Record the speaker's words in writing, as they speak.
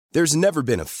There's never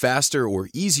been a faster or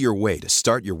easier way to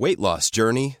start your weight loss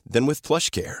journey than with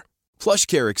PlushCare.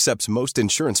 PlushCare accepts most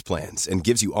insurance plans and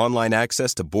gives you online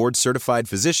access to board-certified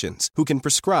physicians who can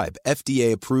prescribe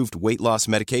FDA-approved weight loss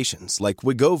medications like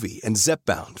Wegovy and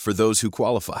Zepbound for those who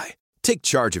qualify. Take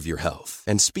charge of your health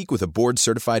and speak with a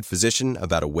board-certified physician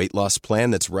about a weight loss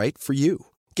plan that's right for you.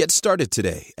 Get started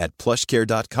today at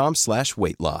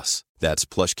plushcare.com/weight loss. That's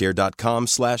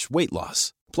plushcare.com/weight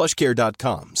loss.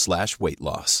 plushcare.com/weight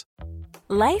loss.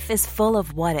 Life is full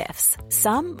of what-ifs.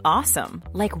 Some awesome,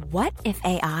 like what if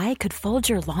AI could fold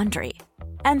your laundry?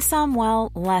 And some, well,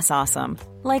 less awesome,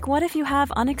 like what if you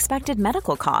have unexpected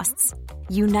medical costs?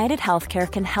 United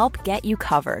Healthcare can help get you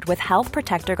covered with Health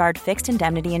Protector Guard fixed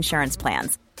indemnity insurance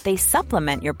plans. They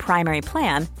supplement your primary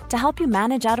plan to help you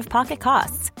manage out-of-pocket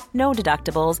costs. No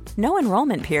deductibles, no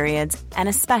enrollment periods, and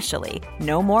especially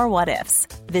no more what-ifs.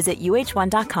 Visit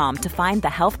uh1.com to find the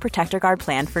Health Protector Guard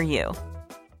plan for you.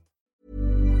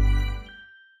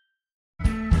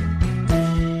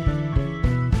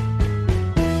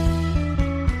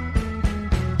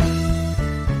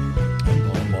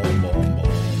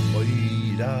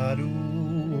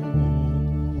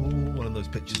 One of those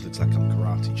pictures looks like I'm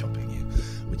karate chopping you,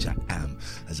 which I am,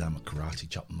 as I'm a karate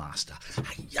chop master.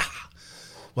 Hi-ya!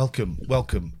 Welcome.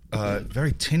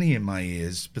 Very tinny in my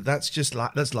ears, but that's just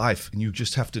that's life, and you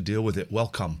just have to deal with it.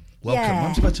 Welcome. Yeah.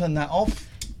 Once I turn that off,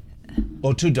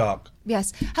 or too dark.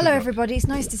 Yes. Hello, everybody. It's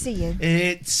nice to see you.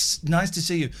 It's nice to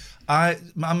see you.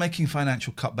 I'm making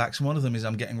financial cutbacks, and one of them is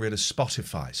I'm getting rid of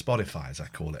Spotify as I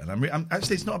call it. And I'm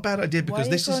actually, it's not a bad idea because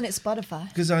Why are you calling it Spotify?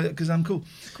 Because I'm cool.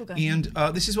 Cool guy. And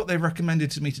this is what they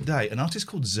recommended to me today. An artist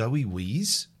called Zoe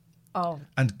Wees. Oh.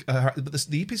 And but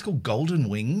the EP is called Golden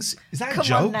Wings. Is that a joke?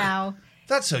 Come on now.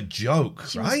 That's a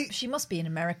joke, right? She must be an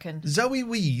American. Zoe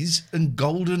Wees and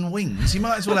Golden Wings. You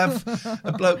might as well have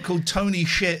a bloke called Tony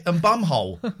Shit and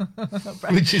Bumhole,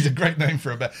 which is a great name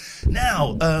for a band.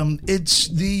 Now, it's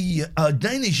the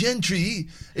Danish entry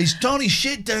is Tony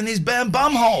Shit and his band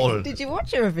Bumhole. Did you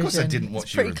watch Eurovision? Of course I didn't watch Eurovision.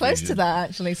 It's pretty close to that,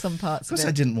 actually, some parts of it. Of course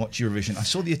I didn't watch Eurovision. I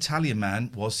saw the Italian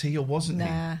man. Was he or wasn't he?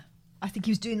 Nah, I think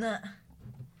he was doing that.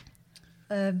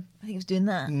 I think he was doing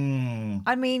that.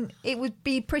 I mean, it would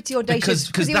be pretty audacious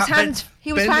because he was hands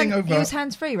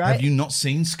free, right? Have you not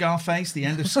seen Scarface? The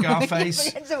end of Scarface.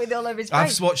 He ends up with all over his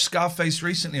face. I've watched Scarface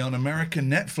recently on American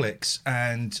Netflix,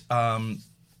 and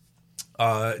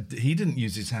he didn't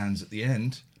use his hands at the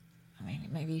end. I mean,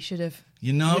 maybe he should have.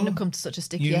 You know, wouldn't have come to such a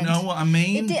sticky end. You know what I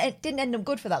mean? It didn't end up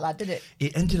good for that lad, did it?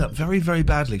 It ended up very, very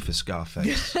badly for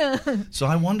Scarface. So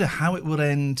I wonder how it would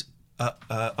end.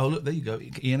 Oh, look, there you go.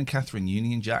 Ian and Catherine,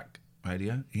 Union Jack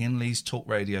Radio. Ian Lee's Talk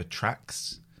Radio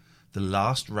tracks. The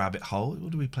Last Rabbit Hole. What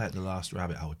did we play at The Last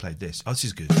Rabbit Hole? We played this. Oh, this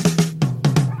is good.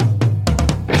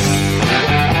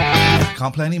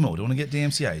 Can't play anymore. Don't want to get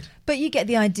DMCA'd. But you get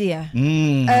the idea.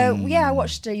 I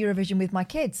watched Eurovision with my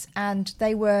kids, and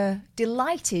they were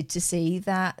delighted to see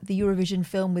that the Eurovision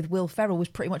film with Will Ferrell was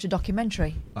pretty much a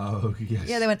documentary. Oh, yes.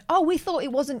 Yeah, they went, oh, we thought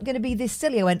it wasn't going to be this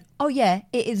silly. I went, oh, yeah,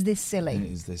 it is this silly.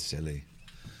 It is this silly.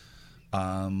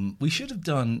 We should have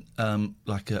done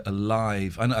like a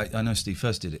live. I know Steve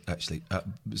First did it actually.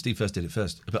 Steve First did it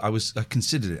first, but I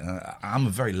considered it. I'm a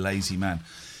very lazy man.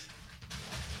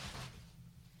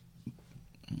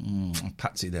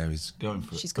 Patsy there is going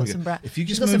for it. She's got some paper. If you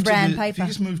just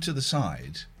move to the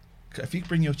side, if you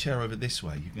bring your chair over this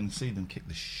way, you can see them kick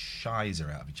the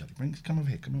shizer out of each other. Come over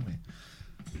here.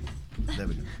 There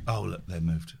we go. Oh look, they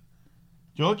moved.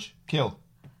 George, kill.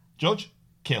 George,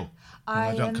 kill.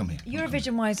 Don't come here.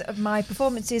 Eurovision-wise, of my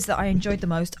performances that I enjoyed the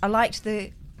most, I liked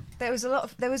there was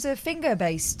a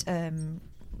finger-based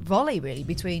volley really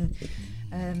between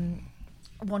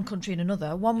one country and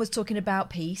another. One was talking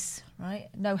about peace, right?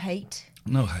 No hate.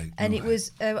 And it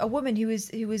was a woman who was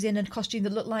in a costume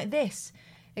that looked like this,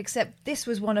 except this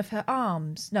was one of her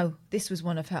arms. No, this was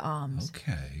one of her arms.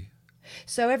 Okay.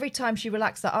 So every time she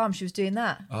relaxed that arm, she was doing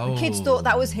that. The kids thought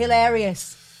that was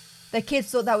hilarious.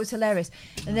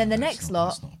 And then the next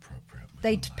lot,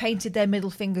 they painted their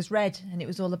middle fingers red, and it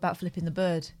was all about flipping the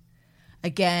bird.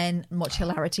 Again, much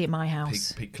hilarity at my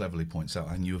house. Pete cleverly points out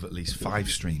I knew of at least 5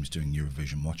 streams doing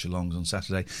Eurovision watch-alongs on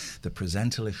Saturday. The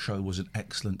Presenterless show was an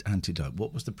excellent antidote.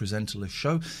 What was the Presenterless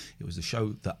show? It was the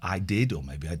show that I did, or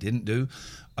maybe I didn't do,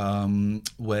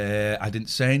 where I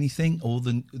didn't say anything. All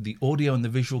the audio and the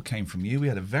visual came from you. We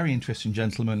had a very interesting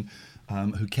gentleman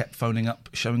who kept phoning up,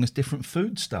 showing us different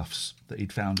foodstuffs that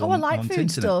he'd found on I like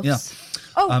internet. foodstuffs. Yeah.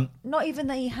 Oh, not even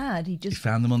that he had. He He just...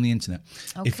 found them on the internet.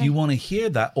 If Okay. you want to hear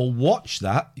that or watch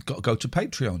that, you've got to go to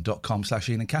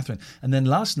patreon.com/Ian and Catherine. And then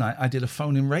last night I did a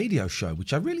phone-in radio show,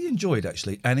 which I really enjoyed,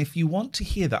 actually. And if you want to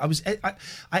hear that,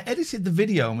 I edited the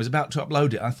video and was about to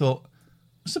upload it. I thought,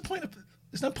 what's the point of...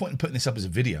 There's no point in putting this up as a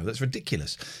video. That's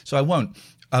ridiculous. So I won't.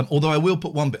 Although I will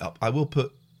put one bit up. I will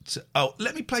put...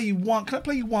 let me play you one. Can I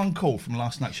play you one call from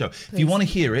last night's show? If you want to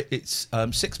hear it, it's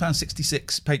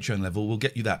 £6.66 Patreon level. We'll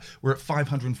get you that. We're at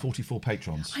 544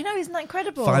 patrons. I know, isn't that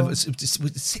incredible?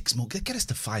 Six more. Get us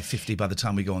to 550 by the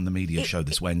time we go on the media show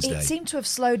this Wednesday. It seemed to have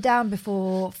slowed down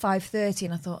before 5:30,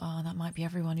 and I thought, that might be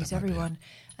everyone. Who's everyone?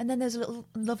 And then there's a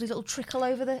lovely little trickle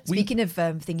over there. Speaking of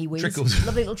thingy weeds, Trickles.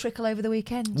 lovely little trickle over the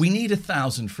weekend. We need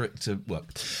 1,000 for it to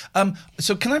work.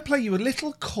 So can I play you a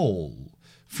little call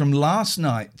from last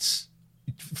night's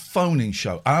phoning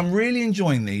show? I'm really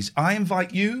enjoying these. I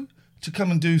invite you to come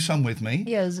and do some with me.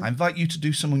 Yes. I invite you to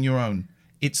do some on your own.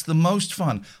 It's the most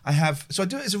fun. I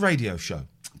do it as a radio show.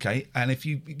 Okay, and if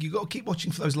you got to keep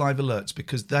watching for those live alerts,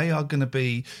 because they are going to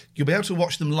be, you'll be able to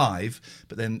watch them live,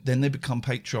 but then they become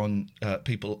Patreon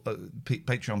people,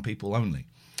 Patreon people only.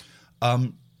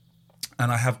 And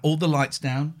I have all the lights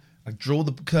down. I draw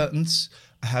the curtains.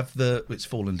 I have it's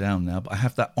fallen down now, but I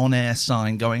have that on-air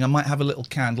sign going. I might have a little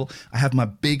candle. I have my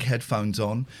big headphones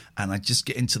on, and I just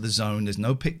get into the zone. There's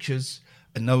no pictures.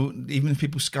 And no, even if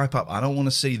people Skype up, I don't want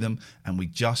to see them. And we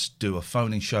just do a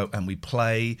phoning show and we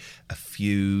play a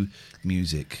few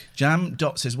music. Jam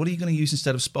Dot says, what are you going to use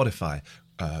instead of Spotify?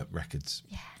 Records.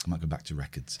 Yeah. I might go back to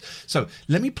records. So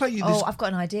let me play you this. Oh, I've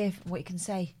got an idea for what you can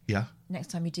say. Yeah. Next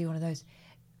time you do one of those.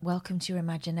 Welcome to your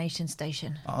imagination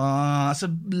station. That's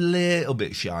a little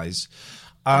bit shies.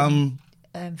 For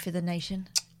the nation.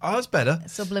 Oh, that's better.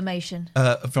 Sublimation.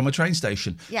 From a train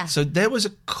station. Yeah. So there was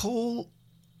a call...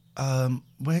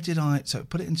 where did so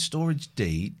put it in storage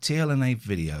D, TLNA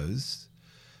videos.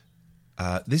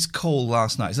 This call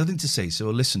last night, there's nothing to see, so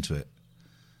we'll listen to it.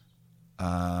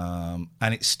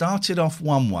 And it started off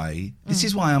one way. This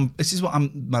is what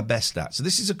I'm my best at. So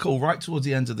this is a call right towards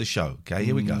the end of the show. Okay,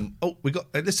 here we go. Oh,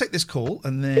 let's take this call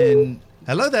and then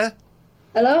hello there.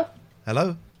 Hello?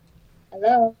 Hello.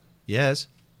 Hello? Yes.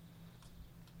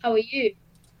 How are you?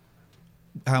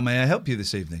 How may I help you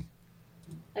this evening?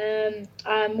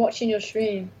 I'm watching your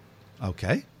stream.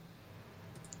 Okay.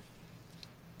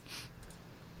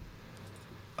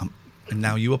 And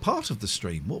now you are part of the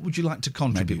stream. What would you like to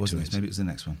contribute? Maybe it wasn't this. Maybe it was the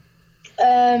next one.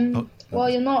 Well,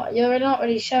 you're not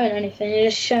really showing anything. You're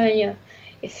just showing your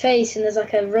face, and there's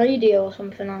like a radio or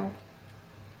something on.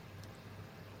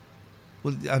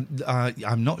 Well,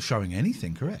 I'm not showing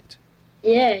anything, correct?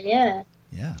 Yeah.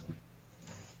 Yeah.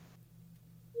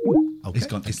 Okay.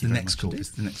 It's the next call. It's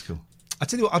the next call. I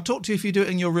tell you what, I'll talk to you if you do it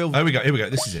in your real. Here we go.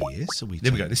 This is it.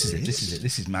 There we go. This is it.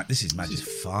 This is magic. This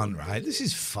is fun, right? This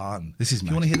is fun. This is. If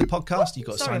you want to hear the podcast, you've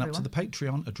got to sign up to the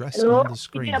Patreon address on the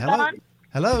screen. Hello.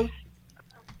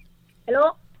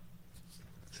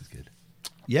 This is good.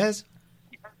 Yes.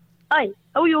 Hi.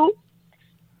 How are you?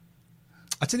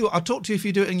 I tell you what, I'll talk to you if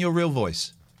you do it in your real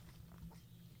voice.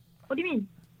 What do you mean?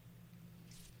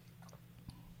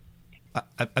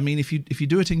 I mean, if you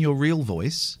do it in your real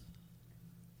voice,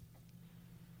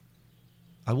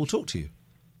 I will talk to you.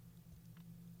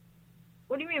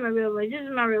 What do you mean my real voice? This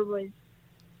is my real voice.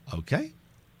 Okay.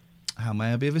 How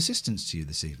may I be of assistance to you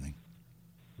this evening?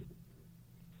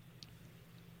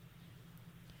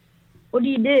 What do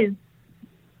you do?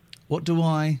 What do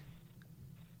I...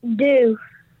 Do?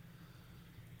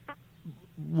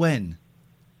 When?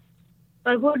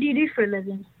 Like, what do you do for a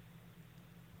living?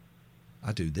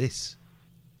 I do this.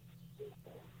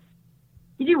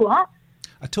 You do what?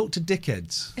 I talk to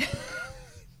dickheads.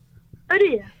 Oh, do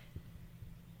you?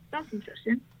 That's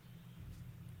interesting.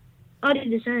 I do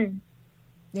the same.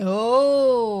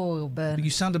 Oh, burn. You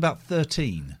sound about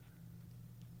 13.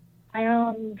 I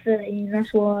am 13,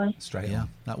 that's why. Straight yeah,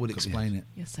 that would explain it.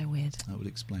 You're so weird. That would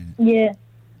explain it. Yeah.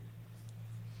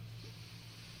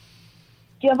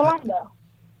 Do you have a Lambo?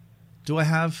 Do I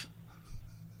have...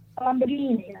 A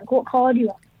Lamborghini? Like, what car do you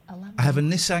have? I have a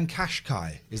Nissan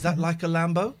Qashqai. Is that like a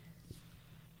Lambo?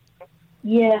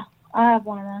 Yeah, I have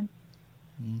one of them.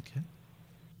 Okay.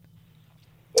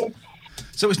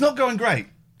 So it's not going great,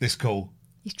 this call.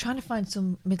 He's trying to find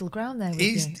some middle ground there with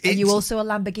you. Are you also a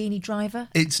Lamborghini driver?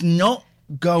 It's not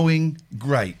going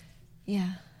great.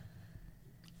 Yeah.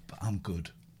 But I'm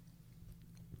good.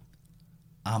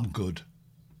 I'm good.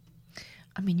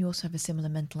 I mean, you also have a similar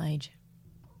mental age.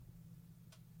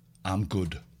 I'm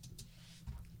good.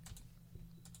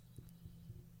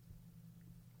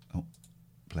 Oh,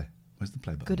 play. Where's the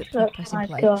play button? Good at pressing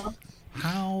play. God.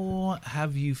 How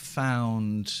have you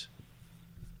found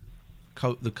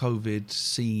the COVID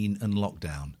scene and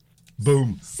lockdown?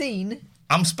 Boom. Scene?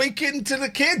 I'm speaking to the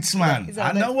kids, man.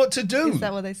 I know what to do. Is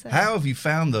that what they say? How have you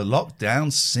found the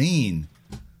lockdown scene?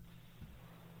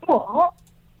 What?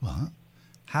 What?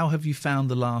 How have you found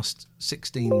the last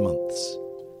 16 months?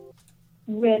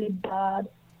 Really bad.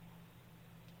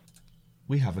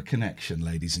 We have a connection,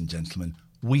 ladies and gentlemen.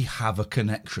 We have a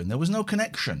connection. There was no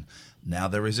connection. Now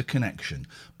there is a connection.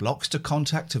 Blocks to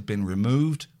contact have been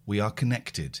removed. We are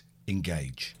connected.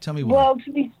 Engage. Tell me why. Well,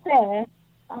 to be fair,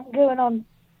 I'm going on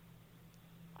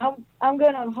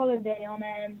holiday on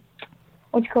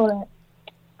what do you call it?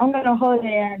 I'm going on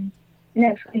holiday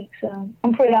next week, so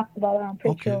I'm pretty happy about that. I'm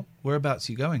pretty sure. Whereabouts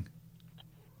are you going?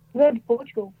 We're going to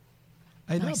Portugal.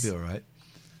 Hey, Nice. that'll be all right.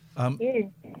 Yeah.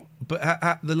 But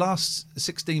at the last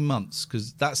 16 months,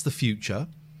 because that's the future.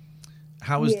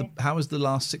 How has the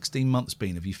last 16 months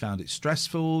been? Have you found it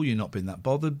stressful? You've not been that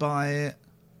bothered by it?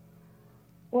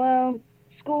 Well,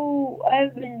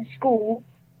 I've been in school,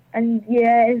 and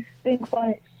yeah, it's been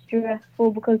quite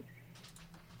stressful because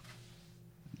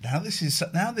Now this is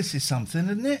something,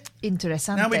 isn't it?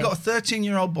 Interessante. Now we've got a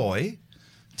 13-year-old boy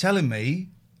telling me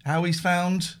how he's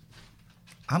found.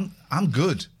 I'm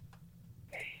good.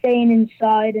 staying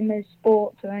inside and no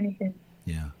sports or anything.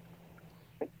 Yeah.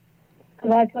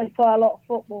 Because I play quite a lot of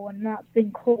football, and that's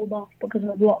been called off because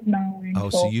of lockdown. And Oh,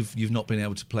 so you've not been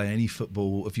able to play any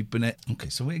football? Have you been? Okay,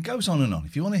 so it goes on and on.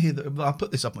 If you want to hear that, I'll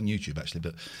put this up on YouTube actually.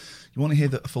 But you want to hear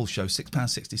the full show?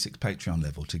 £6.66 Patreon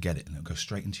level to get it, and it'll go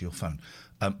straight into your phone.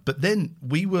 But then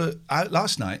we were out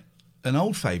last night. An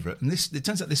old favourite, and it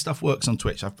turns out this stuff works on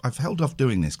Twitch. I've held off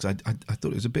doing this because I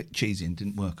thought it was a bit cheesy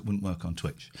and wouldn't work on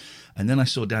Twitch. And then I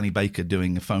saw Danny Baker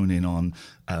doing a phone in on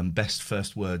best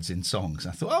first words in songs. I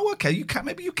thought, oh, okay,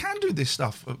 maybe you can do this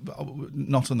stuff,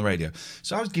 not on the radio.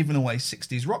 So I was giving away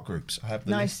 60s rock groups. I have the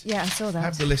Nice, list. yeah, I saw that. I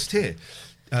have the list here.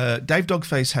 Dave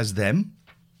Dogface has Them.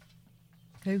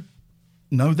 Who?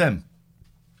 No, Them.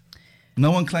 No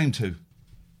one claimed who.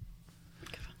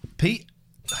 Pete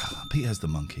has the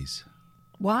Monkees.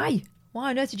 Why? Why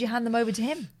on earth did you hand them over to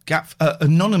him?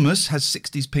 Anonymous has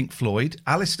 60s Pink Floyd.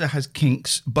 Alistair has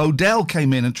Kinks. Bodell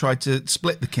came in and tried to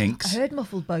split the Kinks. I heard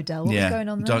muffled Bodell. What was going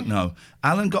on there? Don't know.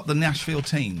 Alan got the Nashville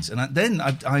Teens. And then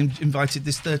I invited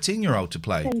this 13-year-old to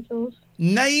play. Pencils.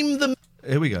 Name them.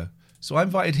 Here we go. So I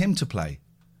invited him to play.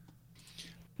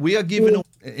 We are given,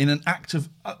 in an act of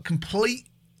complete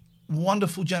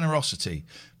wonderful generosity,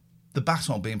 the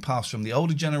baton being passed from the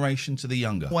older generation to the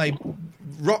younger.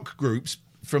 Rock groups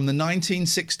from the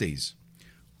 1960s.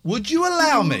 Would you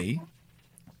allow me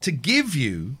to give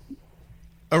you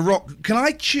a rock? Can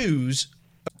I choose?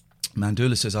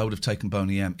 Mandula says I would have taken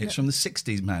Boney M. It's from the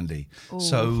 60s, Mandy. Ooh.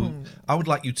 So I would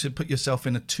like you to put yourself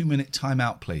in a 2-minute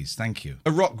timeout, please. Thank you.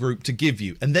 A rock group to give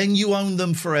you, and then you own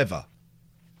them forever.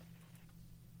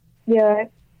 Yeah.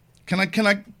 Can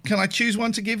I choose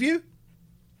one to give you?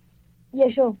 Yeah,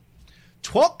 sure.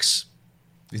 Twox.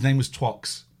 His name was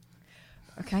Twox.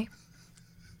 Okay.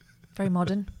 Very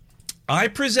modern. I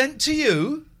present to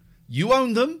you. You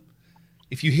own them.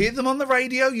 If you hear them on the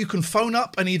radio, you can phone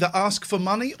up and either ask for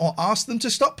money or ask them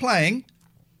to stop playing.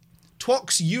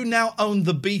 Twox, you now own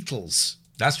the Beatles.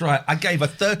 That's right. I gave a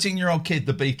 13-year-old kid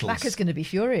the Beatles. Lacker's going to be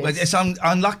furious. But it's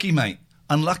unlucky, mate.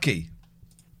 Unlucky.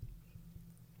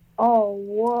 Oh,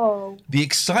 whoa. The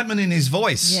excitement in his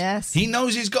voice. Yes. He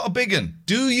knows he's got a big one.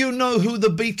 Do you know who the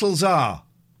Beatles are?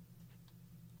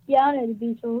 Yeah, I know the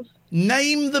Beatles.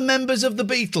 Name the members of the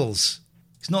Beatles.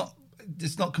 It's not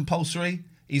compulsory.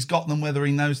 He's got them whether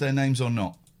he knows their names or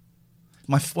not.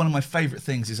 One of my favourite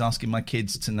things is asking my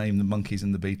kids to name the Monkees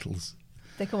and the Beatles.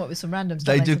 They come up with some random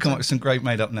stuff. They do come up with some great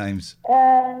made-up names.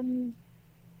 John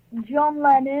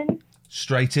Lennon.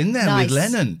 Straight in there Nice. with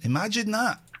Lennon. Imagine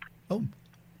that. Oh.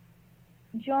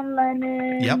 John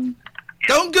Lennon. Yep.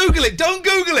 Don't Google it. Don't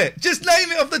Google it. Just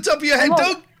name it off the top of your head.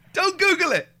 Don't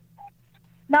Google it.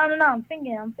 No, I'm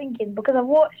thinking, because I've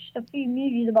watched a few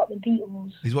movies about the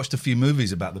Beatles. He's watched a few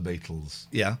movies about the Beatles.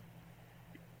 Yeah.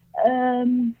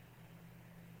 Oh,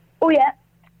 yeah.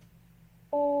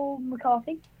 Paul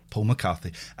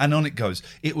McCartney. And on it goes.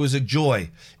 It was a joy.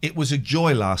 It was a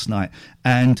joy last night.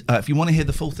 And if you want to hear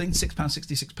the full thing,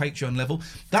 £6.66 Patreon level,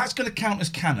 that's going to count as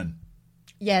canon.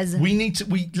 Yes.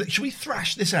 Should we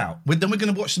thrash this out? Then we're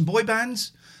going to watch some boy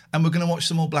bands and we're going to watch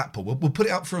some more Blackpool. We'll put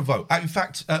it up for a vote. In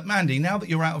fact, Mandy, now that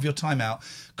you're out of your timeout,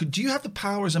 do you have the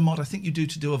power as a mod? I think you do,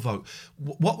 to do a vote.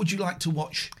 What would you like to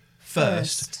watch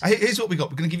first? Here's what we got.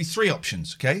 We're going to give you 3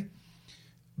 options, okay?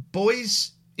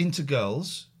 Boys into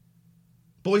girls.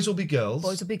 Boys will be girls.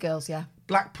 Boys will be girls, yeah.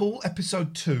 Blackpool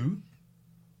episode 2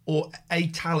 or a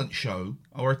talent show,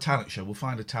 or a talent show. We'll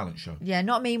find a talent show. Yeah,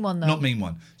 not mean one though. Not mean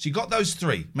one. So you got those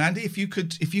three. Mandy, if you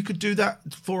could do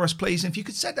that for us, please. And if you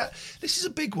could set that, this is a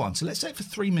big one. So let's say it for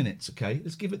 3 minutes, okay?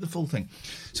 Let's give it the full thing.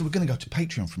 So we're going to go to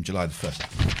Patreon from July the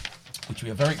 1st, which we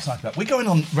are very excited about. We're going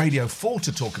on Radio 4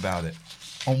 to talk about it.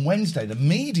 On Wednesday, the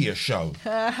media show.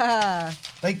 they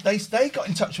got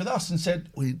in touch with us and said,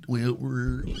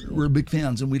 we're big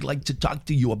fans and we'd like to talk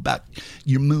to you about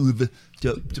your move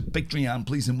to Patreon,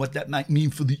 please, and what that might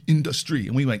mean for the industry.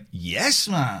 And we went, yes,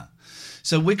 man.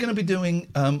 So we're going to be doing,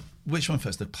 which one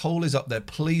first? The poll is up there.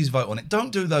 Please vote on it.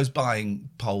 Don't do those buying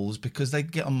polls because they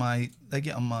get on my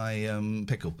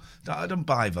pickle. I don't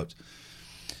buy votes.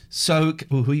 So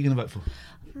who are you going to vote for?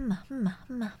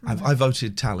 I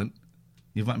voted talent.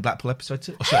 You've voted Blackpool episode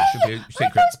 2? Oh, sorry, it should be a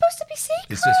secret. It's supposed to be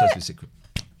secret. It's supposed to be secret.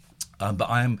 But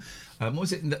I am, what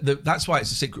was it? That's why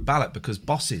it's a secret ballot, because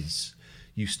bosses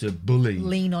used to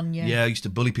lean on you. Yeah, used to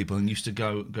bully people and used to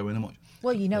go in and watch.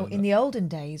 Well, in the olden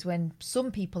days when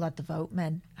some people had the vote,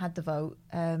 men had the vote,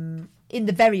 in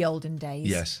the very olden days,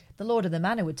 yes, the Lord of the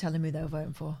Manor would tell him who they were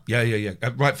voting for. Yeah.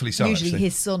 Rightfully so. Usually actually.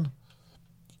 his son.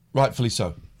 Rightfully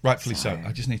so. So.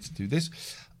 I just need to do this.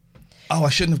 Oh, I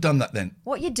shouldn't have done that then.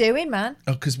 What you doing, man?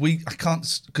 Oh, because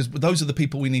those are the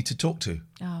people we need to talk to.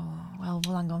 Oh, well,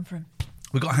 we'll hang on for him.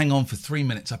 We've got to hang on for 3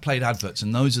 minutes. I played adverts,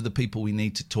 and those are the people we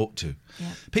need to talk to.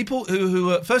 Yeah. People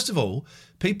who first of all,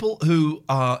 people who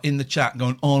are in the chat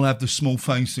going, I'll have the small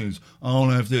faces, I'll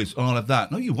have this, I'll have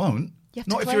that. No, you won't.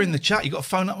 Not if you're in the chat. You've got to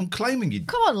phone up and claiming you.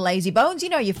 Come on, lazy bones. You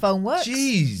know your phone works.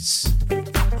 Jeez.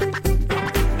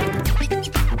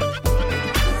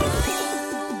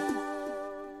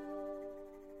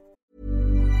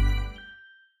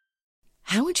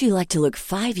 How would you like to look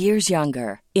 5 years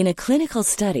younger? In a clinical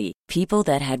study, people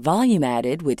that had volume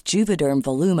added with Juvederm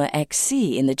Voluma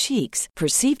XC in the cheeks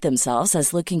perceived themselves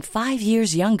as looking 5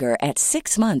 years younger at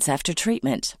 6 months after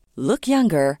treatment. Look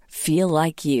younger, feel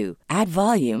like you. Add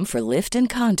volume for lift and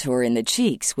contour in the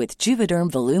cheeks with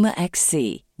Juvederm Voluma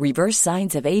XC. Reverse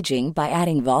signs of aging by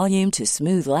adding volume to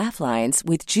smooth laugh lines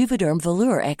with Juvederm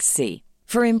Volure XC.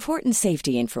 For important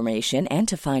safety information and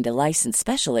to find a licensed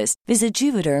specialist, visit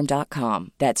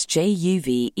Juvederm.com. That's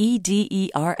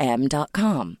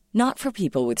JUVEDERM.com. Not for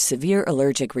people with severe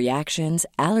allergic reactions,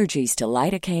 allergies to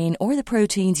lidocaine, or the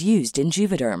proteins used in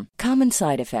Juvederm. Common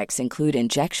side effects include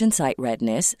injection site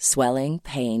redness, swelling,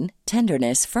 pain,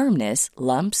 tenderness, firmness,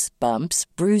 lumps, bumps,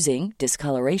 bruising,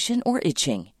 discoloration, or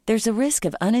itching. There's a risk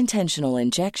of unintentional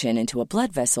injection into a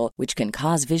blood vessel, which can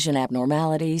cause vision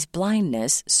abnormalities,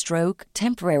 blindness, stroke,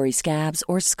 temporary scabs,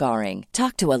 or scarring.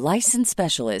 Talk to a licensed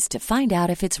specialist to find out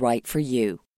if it's right for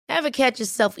you. Ever catch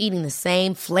yourself eating the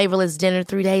same flavorless dinner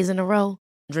 3 days in a row?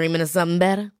 Dreaming of something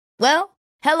better? Well,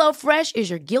 HelloFresh is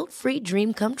your guilt-free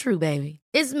dream come true, baby.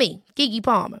 It's me, Keke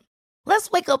Palmer. Let's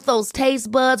wake up those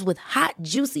taste buds with hot,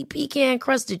 juicy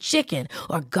pecan-crusted chicken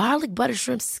or garlic butter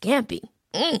shrimp scampi.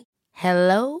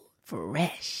 Hello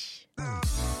Fresh.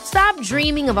 Stop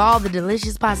dreaming of all the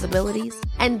delicious possibilities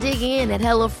and dig in at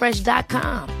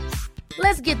HelloFresh.com.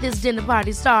 Let's get this dinner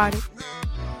party started.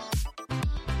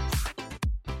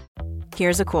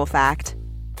 Here's a cool fact.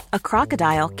 A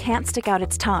crocodile can't stick out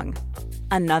its tongue.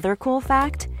 Another cool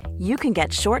fact, you can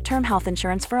get short-term health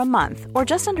insurance for a month or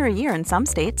just under a year in some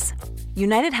states.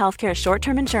 United Healthcare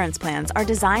short-term insurance plans are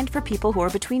designed for people who are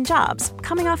between jobs,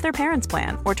 coming off their parents'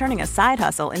 plan, or turning a side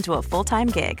hustle into a full-time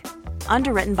gig.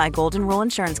 Underwritten by Golden Rule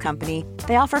Insurance Company,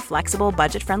 they offer flexible,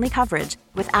 budget-friendly coverage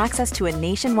with access to a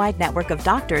nationwide network of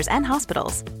doctors and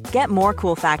hospitals. Get more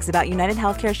cool facts about United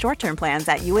Healthcare short-term plans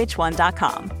at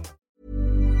uh1.com.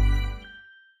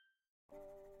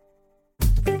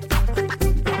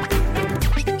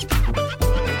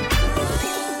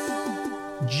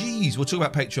 We'll talk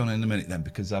about Patreon in a minute then,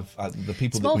 because the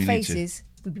people Small that we faces need to...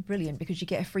 would be brilliant because you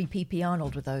get a free PP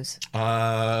Arnold with those for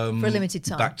a limited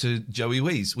time. Back to Joey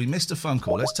Wees. We missed a phone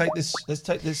call. Let's take this.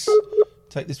 Take this.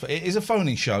 It is a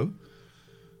phoning show.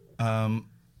 I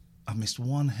missed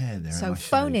one hair there. So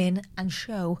phone in and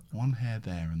show. One hair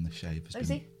there, and the shave has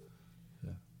been.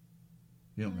 Yeah.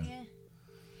 You don't remember? Yeah.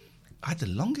 I had the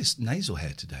longest nasal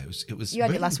hair today. It was. You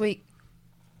had it last week.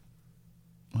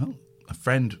 Well, a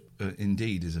friend.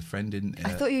 Indeed, is a friend in... I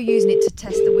thought you were using it to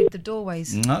test the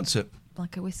doorways. That's it.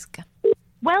 Like a whisker.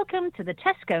 Welcome to the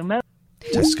Tesco Mobile.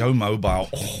 Tesco Mobile.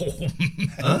 Oh,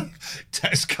 huh?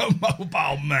 Tesco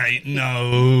Mobile, mate.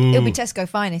 No. It'll be Tesco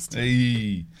finest.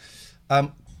 Hey.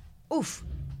 Oof.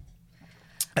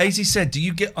 Azy said, do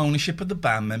you get ownership of the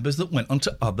band members that went on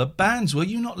to other bands? Were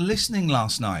you not listening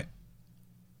last night?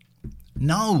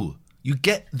 No. You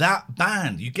get that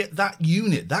band. You get that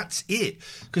unit. That's it.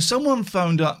 Because someone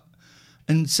phoned up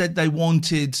and said they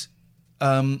wanted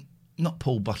not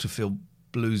Paul Butterfield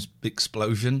Blues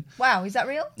Explosion. Wow, is that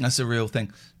real? That's a real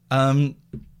thing.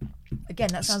 Again,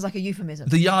 that sounds like a euphemism.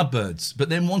 The Yardbirds, but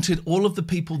then wanted all of the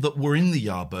people that were in the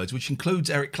Yardbirds, which includes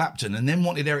Eric Clapton, and then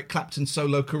wanted Eric Clapton's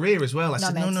solo career as well. I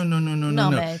said, no.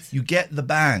 Mate. You get the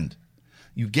band.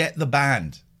 You get the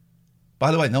band.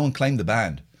 By the way, no one claimed the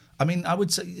band. I mean, I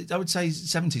would say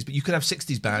 70s, but you could have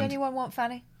 60s band. Did anyone want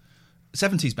Fanny?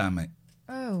 70s band, mate.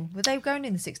 Oh, were they going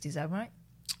in the 60s though, right?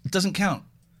 It doesn't count.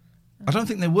 I don't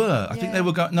think they were. I think they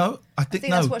were going. No, I think no.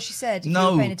 That's what she said. If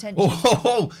no. you were paying attention.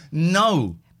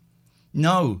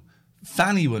 No.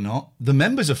 Fanny were not. The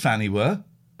members of Fanny were.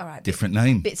 All right. Different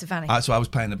name. Bits of Fanny. So I was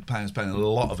paying a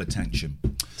lot of attention.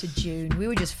 To June. We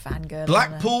were just fangirling.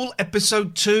 Blackpool,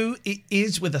 episode 2. It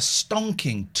is with a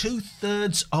stonking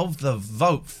 2/3 of the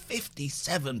vote.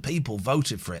 57 people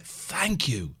voted for it. Thank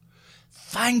you.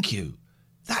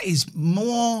 That is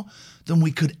more than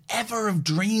we could ever have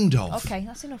dreamed of. Okay,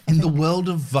 that's enough. In the world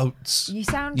of votes.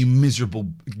 You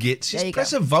miserable gits. Just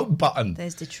press a vote button.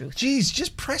 There's the truth. Jeez,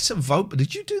 just press a vote. But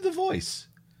did you do the voice?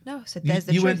 No, I said there's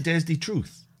the truth. You went, there's the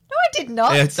truth. No, I did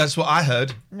not. Yeah, that's what I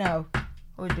heard. No, I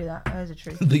would do that. There's the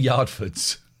truth. The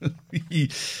Yardfords.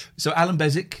 So Alan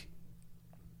Beswick,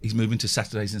 he's moving to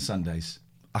Saturdays and Sundays.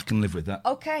 I can live with that.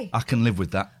 Okay. I can live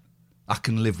with that.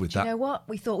 You know what?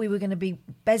 We thought we were going to be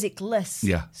Beswick-less.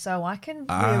 Yeah. So I can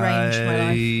rearrange my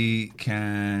life. I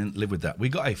can live with that. We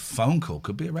got a phone call.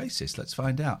 Could be a racist. Let's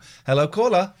find out. Hello,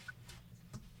 caller.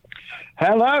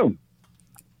 Hello.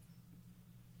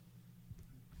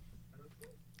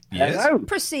 Yes. Hello.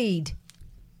 Proceed.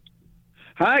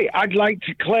 Hi, I'd like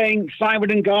to claim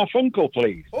Simon and Garfunkel,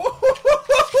 please.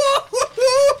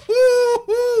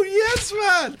 Yes,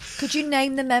 man. Could you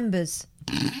name the members?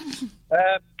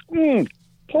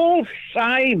 Paul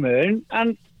Simon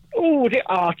and, was it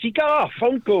Artie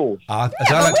Garfunkel? As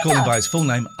I like to call him by his full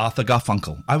name, Arthur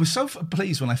Garfunkel. I was so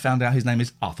pleased when I found out his name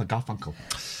is Arthur Garfunkel.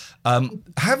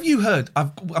 Have you heard,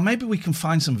 maybe we can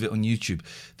find some of it on YouTube,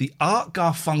 the Arthur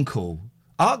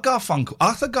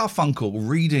Garfunkel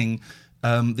reading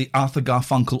the Arthur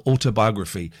Garfunkel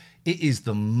autobiography. It is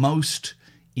the most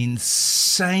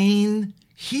insane.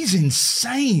 He's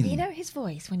insane. You know his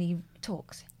voice when he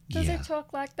talks? Does it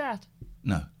talk like that?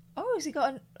 No. Oh, has he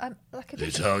got like a...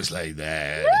 It talks like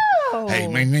that. No. Hey,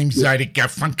 my name's Arthur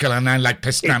Garfunkel and I like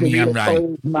pastrami and rye.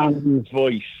 Old man's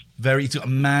voice. Very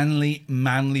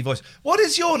manly voice. What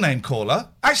is your name, caller?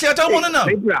 Actually, I don't want to know.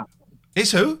 Sidrat.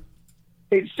 It's who?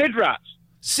 It's Sidrat.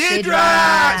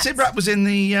 Sidrat was in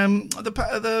the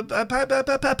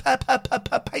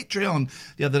Patreon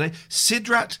the other day.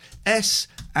 Sidrat S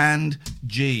and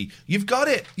G. You've got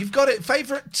it.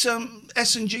 Favourite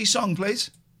S and G song, please.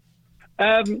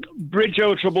 Bridge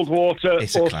Over Troubled Water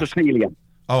or Cecilia.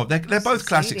 Oh, they're both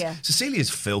classics. Cecilia's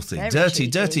filthy, Very dirty,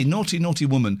 cheeky. naughty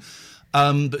woman.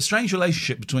 But strange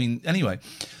relationship between. Anyway,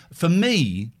 for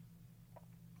me.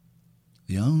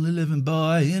 The only living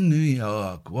boy in New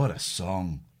York. What a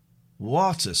song.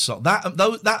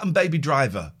 That and Baby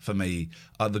Driver, for me,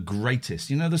 are the greatest.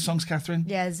 You know the songs, Catherine?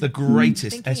 Yes. The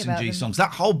greatest Thinking about S&G them. songs.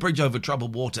 That whole Bridge Over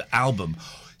Troubled Water album,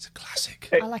 it's a classic.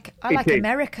 I like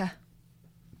America.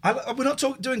 We're not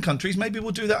doing countries. Maybe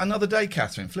we'll do that another day,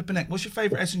 Catherine. Flipping neck. What's your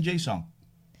favourite S&G song?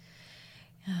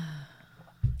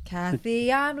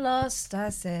 Kathy, I'm lost, I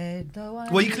said.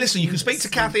 Well, you can listen. You can speak to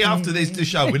Kathy after the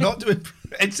show. We're not doing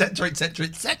etc.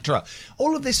 etc.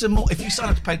 All of this and more. If you sign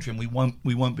up to Patreon,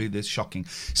 we won't be this shocking.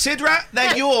 Sidrat,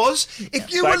 they're yours.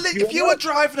 If you were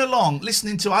driving along,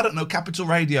 listening to Capital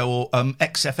Radio or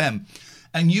XFM,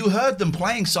 and you heard them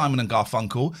playing Simon and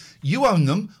Garfunkel, you own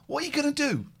them. What are you going to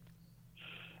do?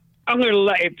 I'm going to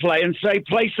let it play and say,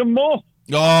 play some more.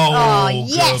 Oh,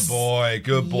 yes.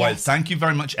 Good boy. Yes. Thank you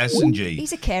very much, S&G.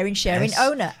 He's a caring, sharing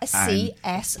owner, a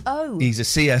CSO. He's a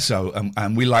CSO,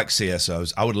 and we like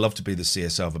CSOs. I would love to be the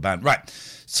CSO of a band. Right.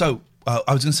 So I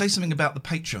was going to say something about the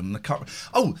Patreon and the car.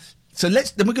 Oh, so then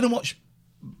we're going to watch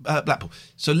Blackpool.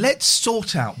 So let's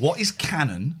sort out what is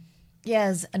canon.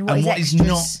 Yes, and what extras. is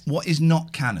not. What is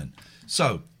not canon.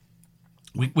 So.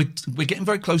 We're getting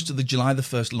very close to the July the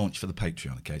 1st launch for the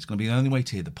Patreon, okay? It's going to be the only way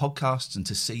to hear the podcasts and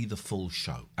to see the full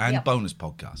show and bonus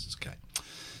podcasts, okay?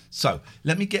 So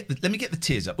let me get the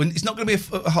tiers up. It's not going to be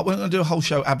we're not going to do a whole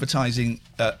show advertising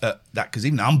that because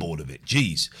even I'm bored of it.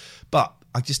 Jeez, but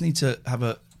I just need to have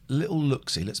a little look.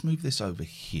 See, let's move this over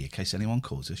here in case anyone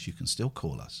calls us. You can still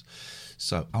call us.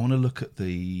 So I want to look at the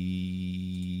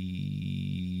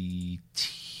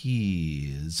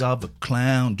tiers of a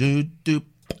clown.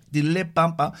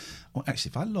 Well, actually,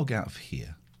 if I log out of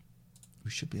here,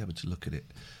 we should be able to look at it.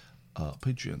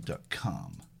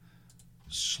 Patreon.com.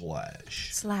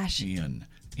 Ian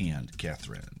and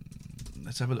Catherine.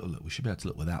 Let's have a little look. We should be able to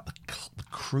look without the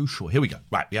crucial. Here we go.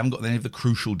 Right, we haven't got any of the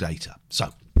crucial data.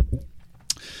 So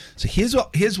here's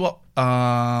what we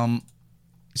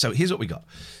got.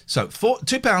 So for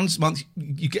 £2 a month,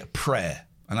 you get prayer.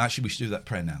 And actually, we should do that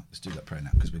prayer now. Let's do that prayer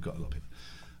now because we've got a lot of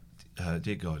people.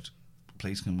 Dear God,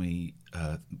 please can we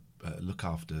look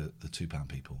after the £2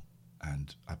 people?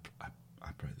 And I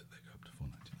pray that they go up to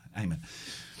 $4.99. Amen.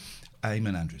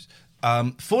 Amen, Andrews.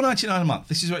 $4.99 a month.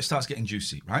 This is where it starts getting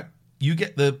juicy, right? You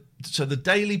get the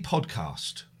daily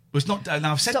podcast. Well, it's not.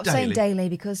 Now I've said Stop daily. saying daily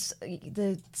because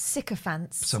the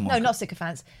sycophants. Not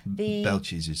sycophants. The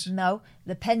Belcheeses. No,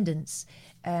 the pendants.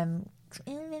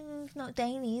 It's not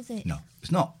daily, is it? No,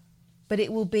 it's not. But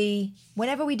it will be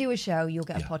whenever we do a show, you'll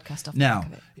get a podcast off the now,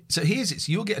 back of it. So here's it.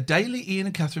 So you'll get a daily Ian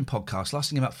and Catherine podcast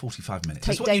lasting about 45 minutes.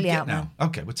 Take That's what daily you get out now.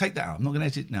 Okay, we'll take that out. I'm not going to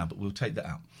edit it now, but we'll take that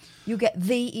out. You'll get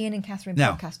the Ian and Catherine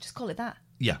Now, podcast. Just call it that.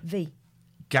 Yeah. The.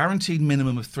 Guaranteed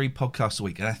minimum of 3 podcasts a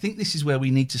week. And I think this is where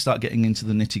we need to start getting into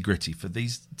the nitty-gritty for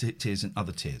these tiers and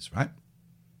other tiers, right?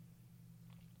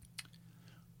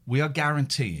 We are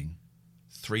guaranteeing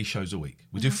 3 shows a week.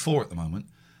 We do 4 at the moment.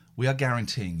 We are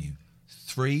guaranteeing you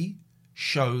 3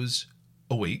 shows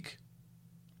a week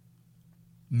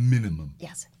minimum.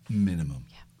 Yes. Minimum.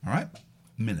 Yeah. All right?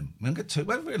 Minimum. We'll get to,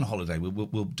 when we're on holiday,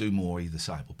 we'll do more either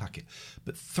side. We'll pack it.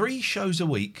 But 3 shows a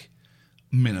week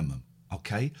minimum,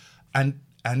 okay? And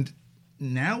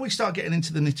now we start getting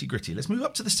into the nitty-gritty. Let's move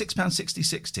up to the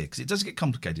 £6.66 tier because it does get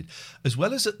complicated. As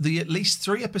well as the at least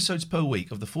 3 episodes per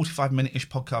week of the 45-minute-ish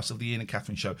podcast of the Ian and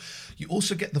Catherine show, you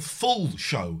also get the full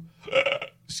show,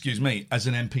 as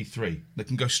an MP3 that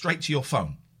can go straight to your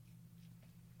phone.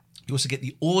 You also get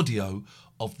the audio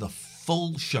of the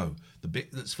full show, the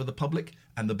bit that's for the public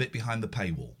and the bit behind the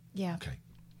paywall. Yeah. Okay.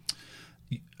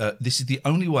 This is the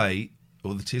only way,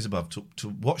 or the tiers above, to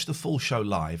watch the full show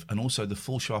live and also the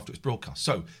full show after it's broadcast.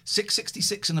 So,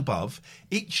 666 and above,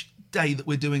 each day that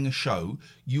we're doing a show,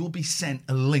 you will be sent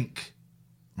a link,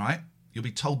 right? You'll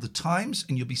be told the times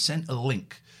and you'll be sent a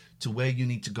link to where you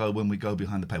need to go when we go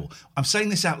behind the paywall. I'm saying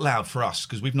this out loud for us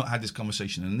because we've not had this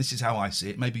conversation and this is how I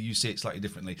see it. Maybe you see it slightly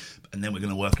differently, and then we're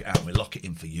going to work it out and we lock it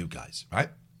in for you guys, right?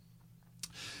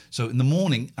 So in the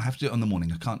morning, I have to do it on the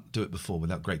morning. I can't do it before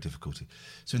without great difficulty.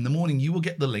 So in the morning, you will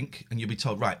get the link and you'll be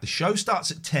told, right, the show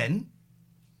starts at 10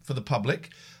 for the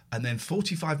public and then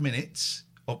 45 minutes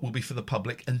will be for the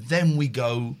public. And then we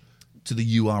go to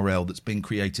the URL that's been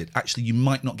created. Actually, you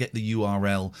might not get the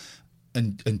URL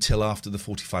until after the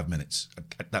 45 minutes.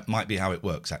 That might be how it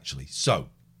works, actually. So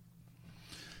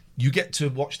you get to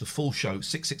watch the full show,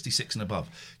 666 and above.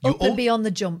 Up and beyond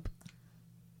the jump.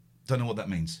 Don't know what that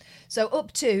means. So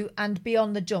up to and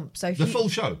beyond the jump. So if the full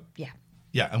show. Yeah.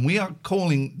 Yeah, and we are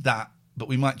calling that, but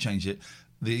we might change it,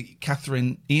 the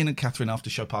Ian and Catherine after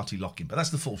show party lock-in. But that's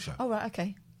the full show. Oh, right,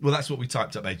 okay. Well, that's what we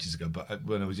typed up ages ago, but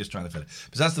when I was just trying to fill it.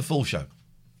 But that's the full show.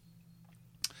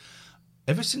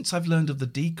 Ever since I've learned of the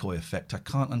decoy effect, I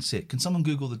can't unsee it. Can someone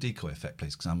Google the decoy effect,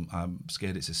 please? Because I'm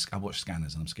scared I watch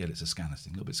Scanners, and I'm scared it's a Scanners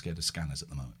thing. A little bit scared of Scanners at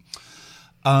the moment.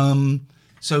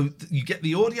 So you get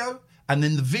the audio, and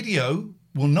then the video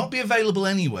will not be available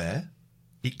anywhere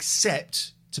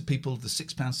except to people of the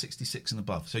 £6.66 and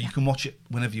above. So you can watch it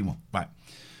whenever you want. Right.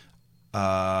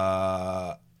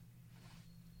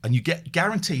 And you get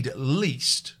guaranteed at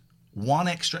least 1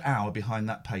 extra hour behind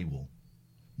that paywall.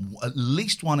 At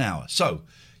least 1 hour. So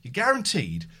you're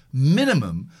guaranteed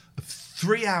minimum of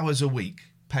 3 hours a week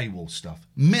paywall stuff.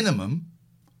 Minimum,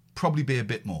 probably be a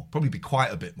bit more. Probably be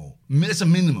quite a bit more. It's a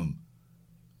minimum.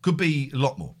 Could be a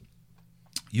lot more.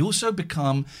 You also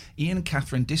become Ian and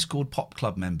Catherine Discord Pop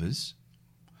Club members.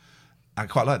 I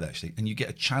quite like that, actually. And you get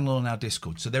a channel on our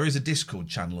Discord. So there is a Discord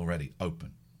channel already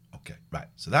open. Okay, right.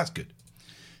 So that's good.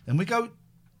 Then we go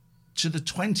to the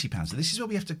 £20. So this is where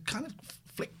we have to kind of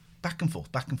flick back and forth.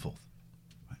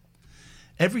 Right.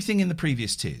 Everything in the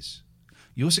previous tiers.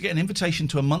 You also get an invitation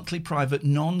to a monthly private,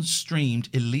 non-streamed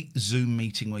elite Zoom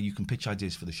meeting where you can pitch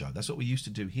ideas for the show. That's what we used to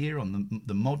do here on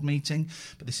the mod meeting,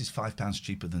 but this is £5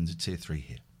 cheaper than the tier 3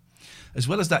 here. As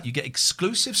well as that, you get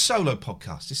exclusive solo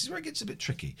podcasts. This is where it gets a bit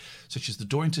tricky, such as the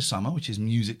Door into Summer, which is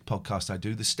music podcast I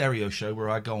do, the Stereo Show, where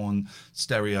I go on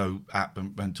Stereo app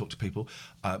and talk to people,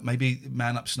 maybe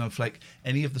Man Up Snowflake,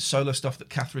 any of the solo stuff that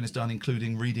Catherine has done,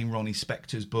 including reading Ronnie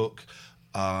Spector's book.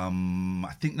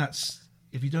 I think that's...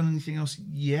 Have you done anything else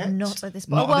yet? Not at this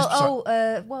point.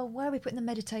 Well, where are we putting the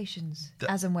meditations?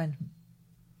 As and when?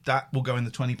 That will go in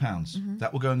the £20. Mm-hmm.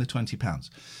 That will go in the £20.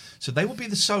 So they will be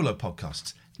the solo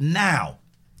podcasts. Now,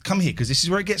 come here, because this is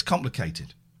where it gets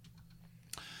complicated.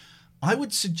 I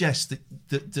would suggest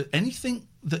that anything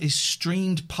that is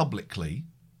streamed publicly,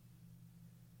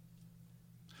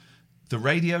 the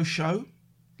radio show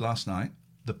last night,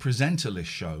 the presenter list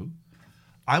show,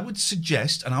 I would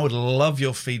suggest, and I would love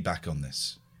your feedback on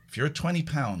this. If you're a £20,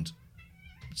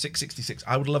 666,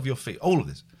 I would love your all of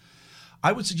this.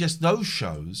 I would suggest those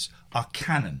shows are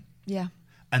canon. Yeah.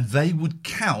 And they would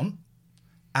count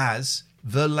as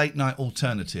the late night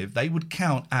alternative. They would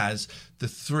count as the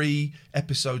 3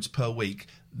 episodes per week.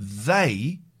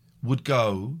 They would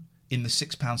go in the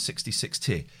 £6.66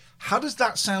 tier. How does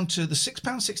that sound to the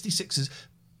 £6.66ers?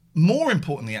 More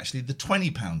importantly, actually, the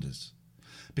 £20-pounders.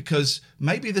 Because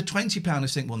maybe the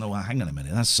 £20-pounders think, well, no, hang on a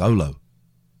minute, that's solo.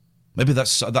 Maybe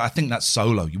I think that's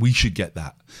solo. We should get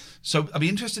that. So I'd be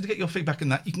interested to get your feedback on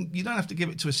that. You don't have to give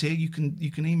it to us here. You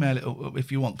can email it if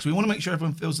you want, because we want to make sure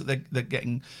everyone feels that they're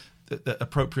getting the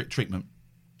appropriate treatment.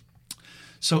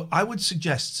 So I would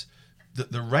suggest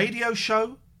that the radio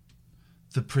show,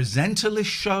 the presenter list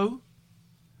show,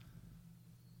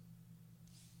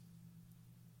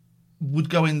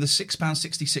 would go in the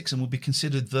 £6.66 and would be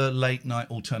considered the late night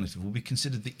alternative. Would be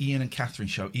considered the Ian and Catherine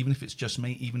show, even if it's just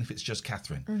me, even if it's just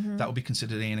Catherine. Mm-hmm. That would be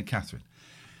considered Ian and Catherine.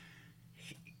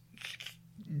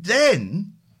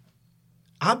 Then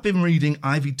I've been reading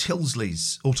Ivy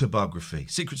Tilsley's autobiography,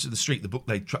 Secrets of the Street, the book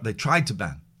they tried to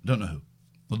ban. I don't know who.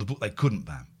 Or the book they couldn't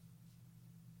ban.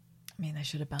 I mean, they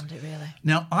should have banned it, really.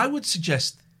 Now, I would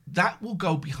suggest that will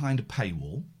go behind a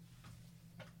paywall.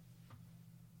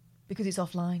 Because it's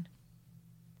offline.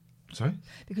 Sorry?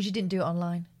 Because you didn't do it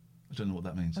online. I don't know what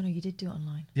that means. Oh, no, you did do it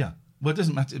online. Yeah. Well, it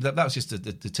doesn't matter. That was just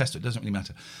the test. It doesn't really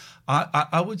matter.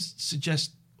 I would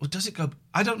suggest, well, does it go?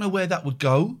 I don't know where that would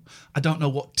go. I don't know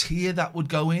what tier that would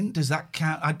go in. Does that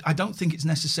count? I don't think it's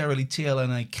necessarily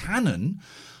TLNA canon.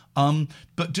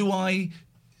 But do I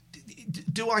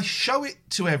show it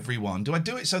to everyone? Do I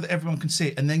do it so that everyone can see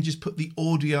it and then just put the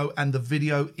audio and the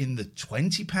video in the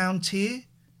 £20 tier?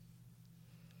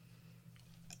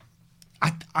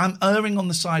 I'm erring on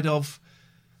the side of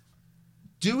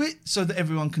do it so that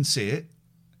everyone can see it,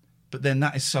 but then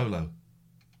that is solo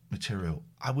material.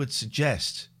 I would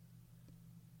suggest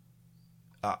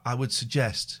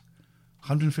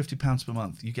 £150 per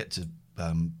month. You get to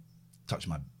touch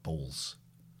my balls.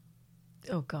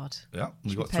 Oh, God. Yeah,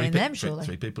 we've got three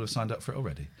people have signed up for it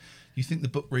already. You think the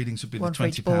book readings would be One the for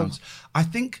each £20? I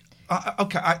think.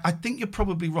 I think you're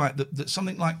probably right that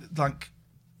something like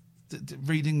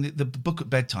reading the book at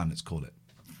bedtime, let's call it,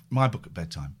 my book at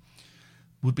bedtime,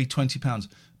 would be £20.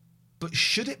 But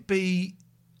should it be?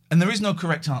 And there is no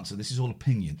correct answer. This is all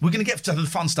opinion. We're going to get to the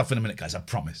fun stuff in a minute, guys. I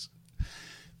promise.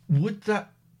 Would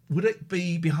it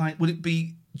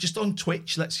be just on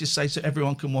Twitch? Let's just say so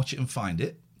everyone can watch it and find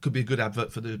it. Could be a good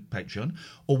advert for the Patreon.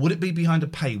 Or would it be behind a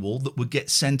paywall that would get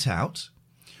sent out?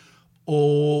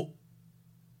 Or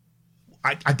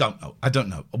I don't know. I don't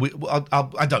know.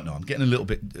 I don't know. I'm getting a little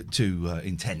bit too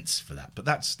intense for that. But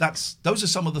those are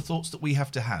some of the thoughts that we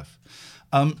have to have.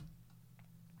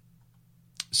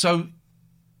 So.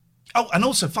 Oh, and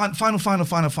also,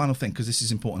 final thing, because this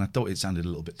is important. I thought it sounded a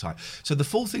little bit tight. So the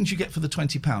full things you get for the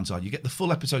 £20 are, you get the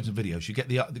full episodes and videos, you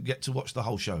get to watch the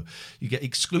whole show, you get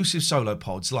exclusive solo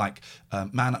pods like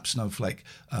Man Up Snowflake,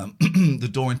 The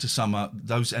Door into Summer,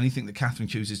 anything that Catherine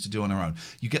chooses to do on her own.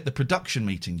 You get the production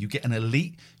meeting, you get an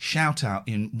elite shout out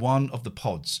in one of the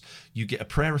pods, you get a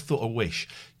prayer, a thought, a wish.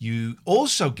 You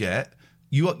also get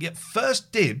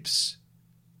first dibs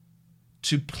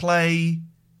to play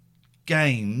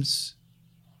games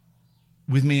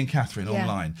with me and Catherine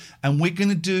online, and we're going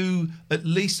to do at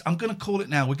least, I'm going to call it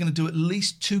now, we're going to do at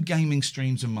least 2 gaming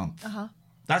streams a month.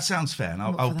 That sounds fair, and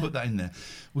I'll put that in there.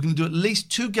 We're going to do at least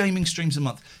 2 gaming streams a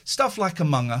month, stuff like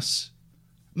Among Us.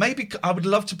 Maybe I would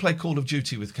love to play Call of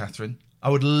Duty with Catherine.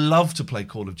 That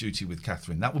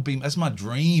would be, that's my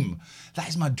dream. That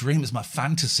is my dream. It's my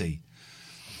fantasy,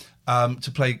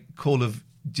 to play Call of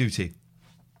Duty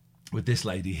with this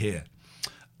lady here.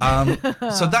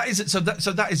 So that is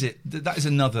it. That is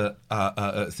another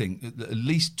thing. At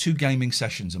least 2 gaming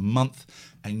sessions a month,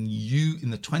 and you in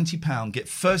the £20 get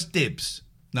first dibs.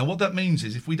 Now, what that means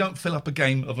is if we don't fill up a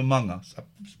game of Among Us,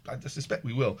 I suspect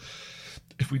we will.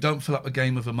 If we don't fill up a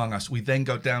game of Among Us, we then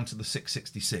go down to the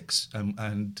 666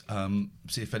 and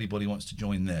see if anybody wants to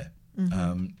join there.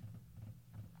 Mm-hmm.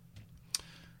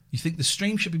 You think the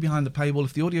stream should be behind the paywall?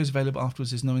 If the audio is available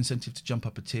afterwards, there's no incentive to jump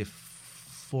up a tier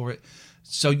for it.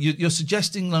 So you're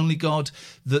suggesting, Lonely God,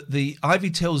 that the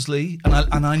Ivy Tilsley,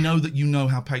 and I know that you know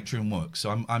how Patreon works,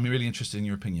 so I'm really interested in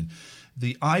your opinion.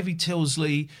 The Ivy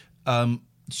Tilsley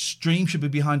stream should be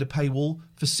behind a paywall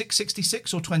for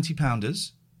 $6.66 or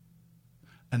 £20,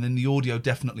 and then the audio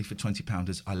definitely for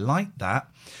 £20. I like that.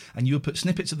 And you would put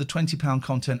snippets of the £20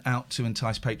 content out to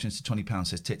entice patrons to £20,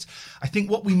 says Tits. I think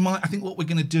what we're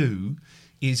going to do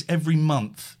is every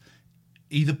month,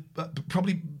 either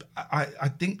probably, I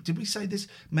think, did we say this?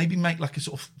 Maybe make like a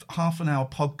sort of half an hour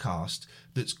podcast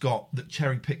that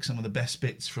cherry picks some of the best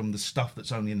bits from the stuff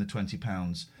that's only in the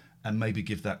 £20, and maybe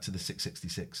give that to the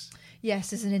 666.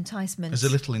 Yes, as an enticement. As a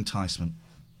little enticement.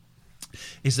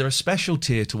 Is there a special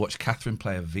tier to watch Catherine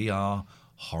play a VR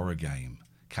horror game?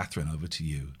 Catherine, over to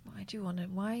you. Why do you want to?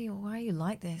 Why are you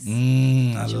like this?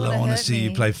 I want to see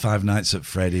you play Five Nights at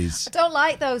Freddy's. I don't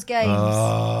like those games.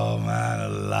 Oh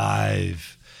man,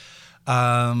 alive.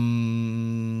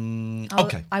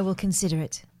 Okay. I will consider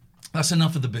it. That's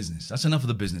enough of the business.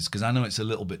 Because I know it's a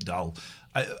little bit dull.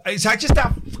 It's just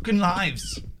our fucking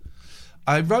lives.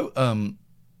 I wrote.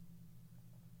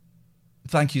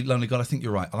 Thank you, Lonely God. I think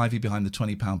you're right. Ivy behind the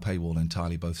 £20 paywall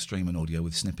entirely, both stream and audio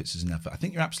with snippets as an effort. I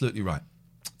think you're absolutely right.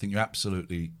 Thank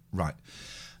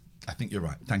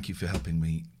you for helping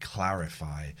me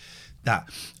clarify that.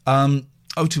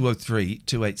 0203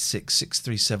 286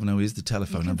 6370 is the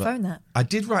telephone number. Phone that. I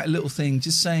did write a little thing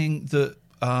just saying that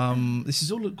this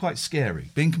is all quite scary.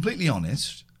 Being completely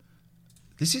honest,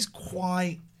 this is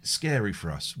quite scary for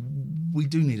us. We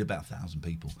do need about 1,000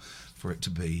 people for it to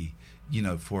be,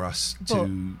 for us to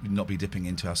not be dipping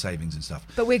into our savings and stuff.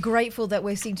 But we're grateful that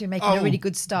we seem to be making a really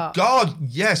good start. God,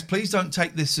 yes. Please don't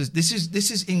take this as this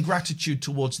is ingratitude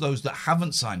towards those that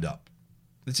haven't signed up.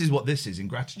 This is what this is,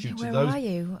 ingratitude to those. Where are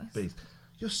you? Bees.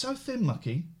 You're so thin,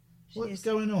 Mucky. What's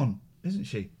going on? Isn't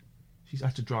she? She's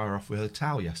had to dry her off with her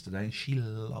towel yesterday, and she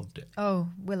loved it. Oh,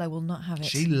 Willow will not have it.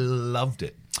 She loved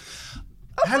it.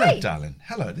 Oh, hello, hi. darling.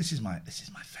 Hello. This is my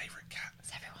favourite cat.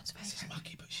 It's everyone's favourite. This is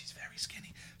Mucky, but she's very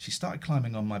skinny. She started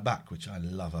climbing on my back, which I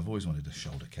love. I've always wanted a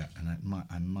shoulder cat, and I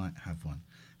might have one.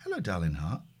 Hello, darling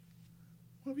heart.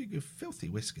 What have you got? Filthy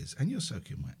whiskers, and you're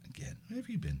soaking wet again. Where have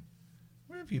you been?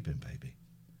 Where have you been, baby?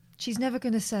 She's never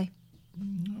going to say.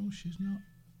 No, she's not.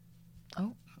 Oh.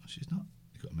 No, she's not.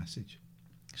 You got a message.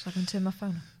 Should I go and turn my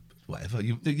phone off? Whatever.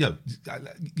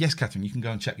 Yes, Catherine, you can go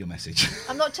and check your message.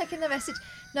 I'm not checking the message.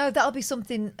 No, that'll be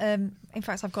something. In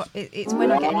fact, I've got it's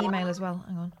when I get an email as well.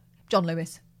 Hang on. John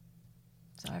Lewis.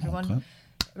 So everyone, Okay.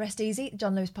 rest easy.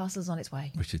 John Lewis parcel's on its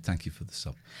way. Richard, thank you for the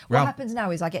sub. What happens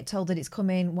now is I get told that it's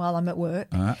coming while I'm at work,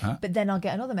 but then I'll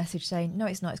get another message saying, no,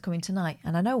 it's not, it's coming tonight.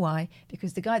 And I know why,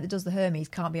 because the guy that does the Hermes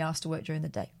can't be asked to work during the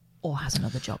day or has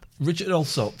another job. Richard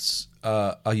Allsaltz,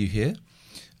 are you here?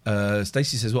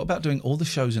 Stacey says, what about doing all the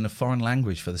shows in a foreign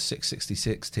language for the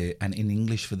 666 tier and in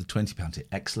English for the £20 tier?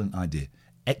 Excellent idea.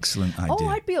 Oh,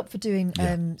 I'd be up for doing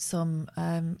some...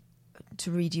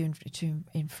 to read you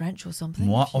in French or something.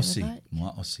 Moi aussi.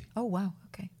 Oh wow,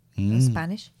 okay.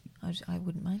 Spanish, I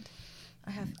wouldn't mind.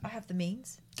 I have the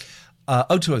means.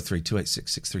 0203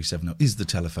 286 6370 is the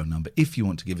telephone number. If you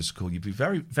want to give us a call, you'd be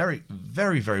very, very,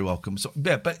 very, very welcome. So,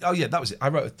 that was it. I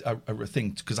wrote a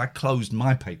thing because I closed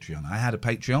my Patreon. I had a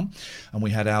Patreon, and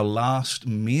we had our last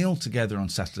meal together on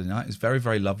Saturday night. It was very,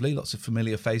 very lovely. Lots of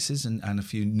familiar faces and a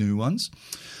few new ones.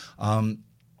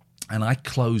 And I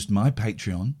closed my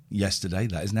Patreon yesterday.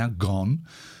 That is now gone.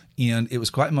 And it was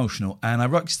quite emotional. And I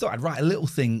thought I'd write a little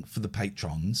thing for the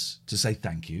patrons to say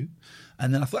thank you.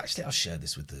 And then I thought, actually, I'll share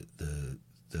this with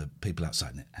the people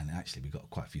outside. And actually, we got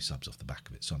quite a few subs off the back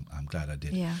of it. So I'm glad I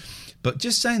did. Yeah. But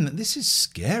just saying that this is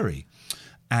scary.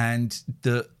 And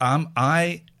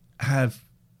I have...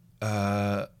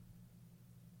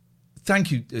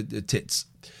 thank you, Tits.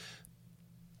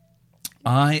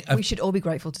 We should all be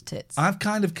grateful to Tits. I've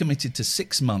kind of committed to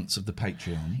 6 months of the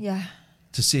Patreon. Yeah.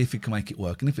 To see if we can make it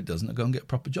work. And if it doesn't, I'll go and get a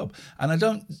proper job. And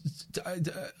I'm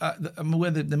aware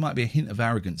that there might be a hint of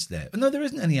arrogance there. No, there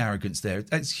isn't any arrogance there.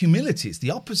 It's humility. It's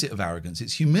the opposite of arrogance.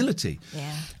 It's humility.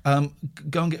 Yeah.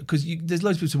 Go and get... Because there's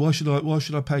loads of people who say, why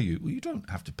should I pay you? Well, you don't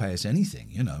have to pay us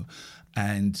anything,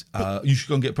 And you should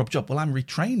go and get a proper job. Well, I'm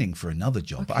retraining for another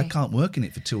job, but I can't work in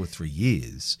it for 2 or 3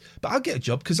 years. But I'll get a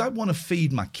job because I want to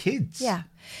feed my kids. Yeah.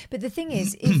 But the thing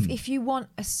is, if you want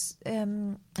a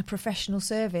professional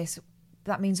service...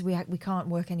 that means we can't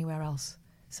work anywhere else.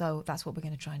 So that's what we're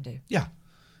going to try and do. Yeah.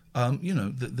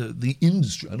 The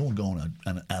industry, I don't want to go on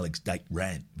an Alex Dake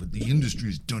rant, but the industry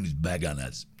is doing its bag on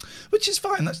us, which is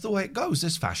fine. That's the way it goes.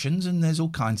 There's fashions and there's all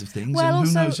kinds of things. Well, and who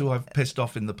also, knows who I've pissed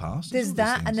off in the past. There's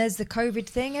that, and there's the COVID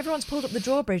thing. Everyone's pulled up the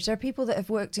drawbridge. There are people that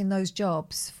have worked in those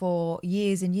jobs for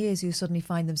years and years who suddenly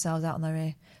find themselves out on their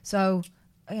ear. So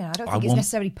I don't think it's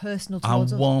necessarily personal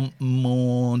towards us. I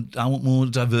want more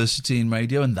diversity in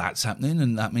radio, and that's happening,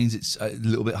 and that means it's a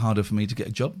little bit harder for me to get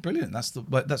a job. Brilliant. That's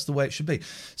the way it should be.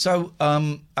 So,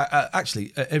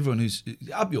 actually, everyone who's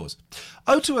up yours,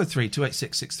 0203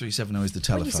 286 6370 is the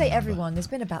telephone. When you say number. everyone, there's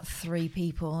been about 3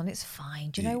 people, and it's fine.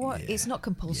 Do you know what? It's not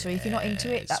compulsory. If you're not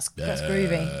into it, that's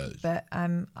groovy. But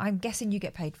I'm guessing you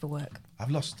get paid for work.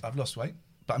 I've lost weight.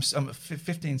 But I'm at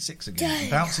 15.6 again.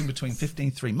 I'm bouncing between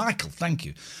 15.3. Michael, thank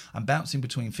you. I'm bouncing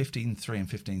between 15.3 and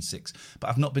 15.6. But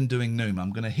I've not been doing Noom.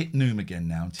 I'm going to hit Noom again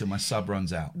now until my sub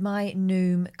runs out. My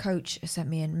Noom coach sent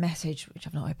me a message, which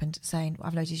I've not opened, saying,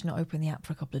 I've noticed you're not opening the app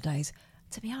for a couple of days.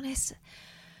 To be honest,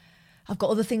 I've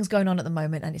got other things going on at the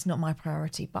moment and it's not my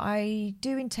priority. But I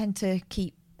do intend to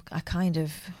keep a kind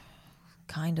of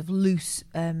loose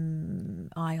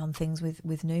eye on things with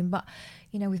Noom. But,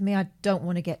 with me, I don't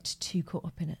want to get too caught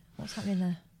up in it. What's happening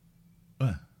there?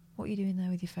 Where? What are you doing there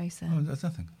with your face there? Oh, there's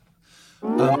nothing.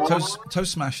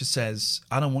 Toast Smasher says,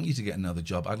 I don't want you to get another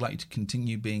job. I'd like you to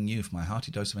continue being you for my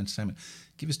hearty dose of entertainment.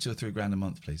 Give us 2 or 3 grand a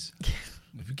month, please.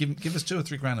 If you give us 2 or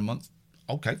 3 grand a month,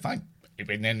 okay, fine.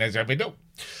 Then there's every do.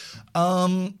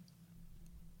 What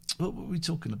were we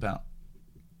talking about?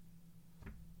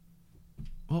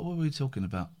 What were we talking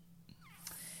about?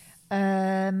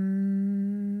 The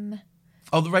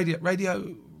radio.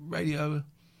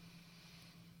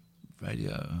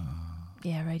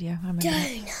 Yeah, radio. I remember.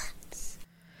 Donuts.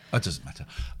 It doesn't matter.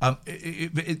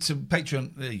 It's a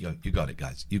Patreon. There you go. You got it,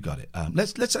 guys. You got it.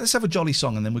 Let's have a jolly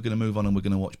song, and then we're going to move on, and we're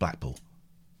going to watch Blackpool.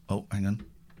 Oh, hang on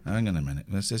a minute.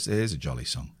 Here's a jolly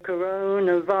song.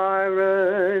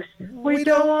 Coronavirus, we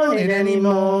don't want it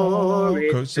anymore.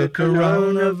 It's the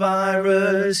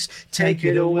coronavirus, take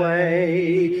it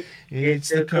away. It's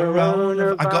the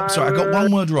coronavirus. I got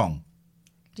one word wrong.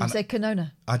 Did you say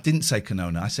Canona? I didn't say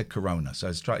Canona. I said Corona. So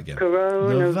let's try it again.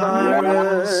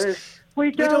 Coronavirus,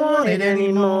 we don't want it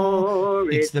anymore.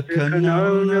 It's the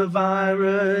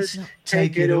coronavirus,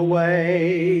 take it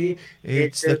away.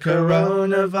 It's the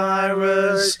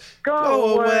coronavirus,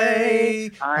 go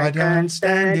away. I can't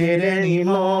stand it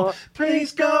anymore.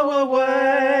 Please go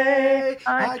away.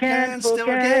 I can't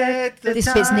forget the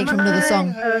This fits Nick from another song.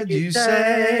 I heard you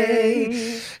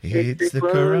say. It's the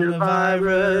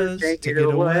coronavirus, take it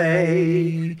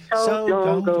away. So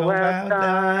don't go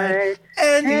outside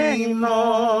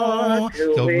anymore.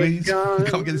 We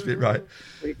can't get this bit right.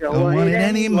 We don't want it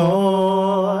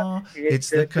anymore. It's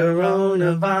the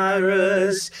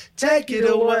coronavirus. Take it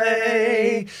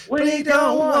away. We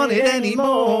don't want it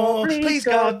anymore. Please,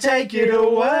 God, take it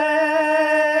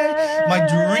away.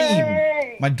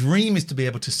 My dream is to be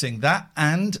able to sing that,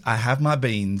 and I have my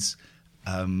beans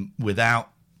without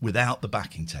the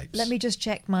backing tapes. Let me just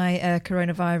check my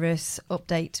coronavirus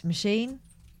update machine.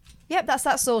 Yep, that's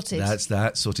that sorted. That's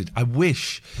that sorted. I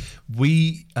wish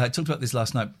we talked about this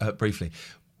last night briefly.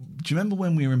 Do you remember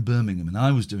when we were in Birmingham and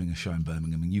I was doing a show in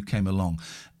Birmingham and you came along,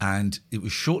 and it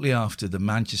was shortly after the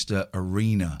Manchester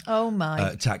Arena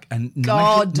attack, and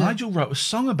Nigel wrote a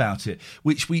song about it,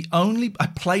 which I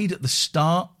played at the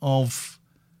start of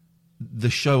the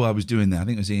show I was doing there. I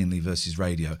think it was Ian Lee versus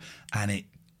Radio, and it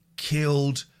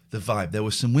killed the vibe. There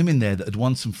were some women there that had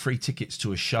won some free tickets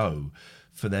to a show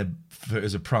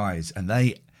as a prize, and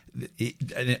they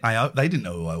didn't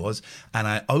know who I was, and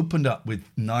I opened up with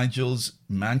Nigel's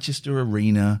Manchester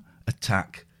Arena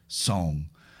attack song.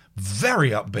 Very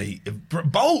upbeat,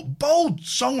 bold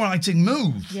songwriting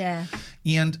move. Yeah.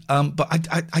 And but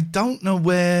I don't know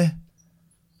where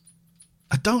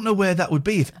that would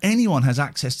be if anyone has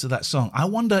access to that song. I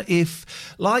wonder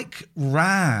if, like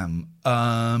Ram,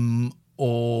 like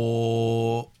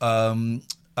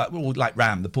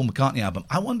Ram, the Paul McCartney album,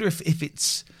 I wonder if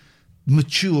it's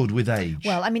matured with age.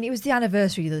 Well, I mean, it was the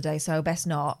anniversary the other day, so best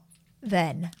not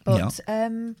then. But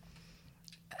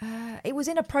it was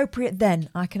inappropriate then.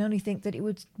 I can only think that it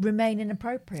would remain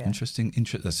inappropriate. Interesting.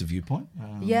 That's a viewpoint.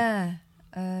 Yeah.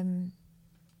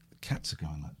 Cats are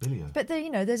going like Billy. But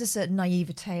there's a certain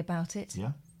naivete about it.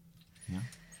 Yeah.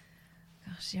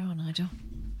 Gosh, you're on, Nigel.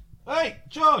 Hey,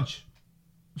 George.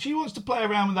 She wants to play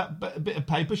around with that bit of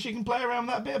paper. She can play around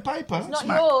with that bit of paper. It's not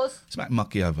yours. Smack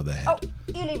Mucky over the head. Oh,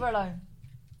 you leave her alone.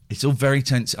 It's all very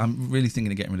tense. I'm really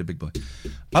thinking of getting rid of Big Boy.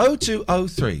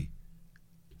 0203.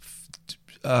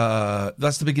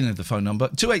 That's the beginning of the phone number.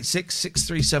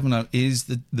 286-6370 is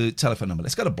the telephone number.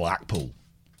 Let's go to Blackpool.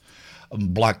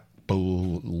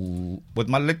 Blackpool with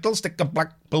my little stick of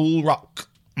Blackpool rock.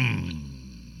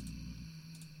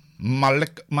 My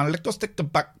little stick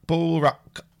of Blackpool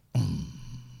rock.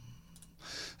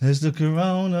 There's the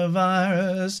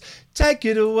coronavirus. Take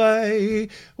it away.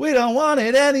 We don't want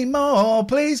it anymore.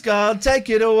 Please, God,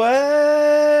 take it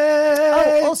away.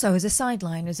 Oh, also, as a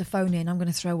sideline, as a phone-in, I'm going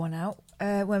to throw one out.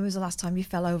 When was the last time you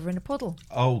fell over in a puddle?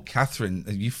 Oh, Catherine,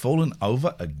 have you fallen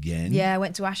over again? Yeah, I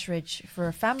went to Ashridge for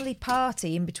a family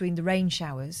party in between the rain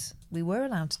showers. We were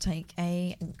allowed to take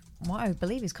what I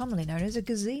believe is commonly known as a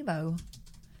gazebo.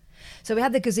 So we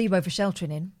had the gazebo for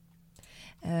sheltering in.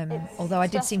 Although I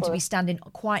did seem to be standing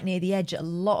quite near the edge a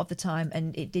lot of the time,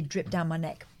 and it did drip down my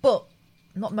neck. But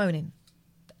I'm not moaning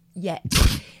yet.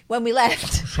 When we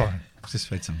left, Sorry, just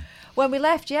said something. When we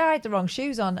left, I had the wrong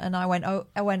shoes on, and I went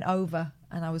over,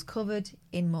 and I was covered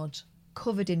in mud,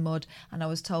 and I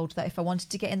was told that if I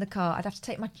wanted to get in the car, I'd have to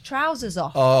take my trousers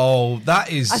off. Oh,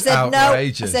 that is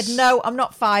outrageous. I said no. I'm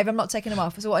not 5. I'm not taking them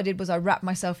off. So what I did was I wrapped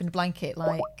myself in a blanket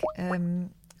like a.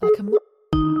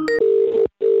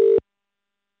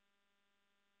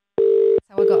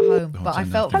 How I got home, but I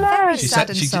felt very sad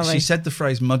and sorry. She said the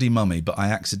phrase "muddy mummy," but I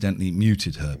accidentally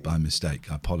muted her by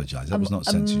mistake. I apologise. That was not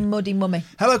sent to you. Muddy mummy.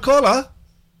 Hello, caller.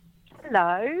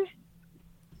 Hello.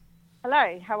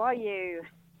 Hello. How are you?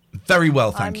 Very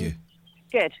well, thank you.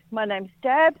 Good. My name's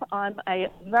Deb. I'm a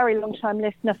very long-time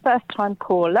listener, first-time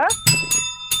caller.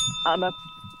 I'm a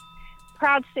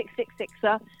proud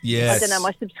 666er. Yes. I don't know.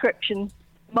 My subscription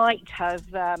might have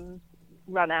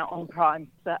run out on Prime,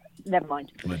 but never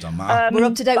mind. Well done, Mark. We're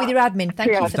up to date with your admin.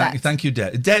 Thank you for that. Thank you,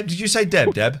 Deb. Deb, did you say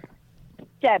Deb? Deb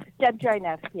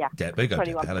Jonev, yeah. Deb, there you go.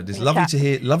 21. Hello, it's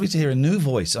lovely to hear a new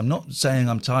voice. I'm not saying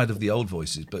I'm tired of the old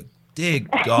voices, but dear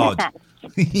God,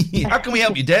 how can we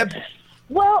help you, Deb?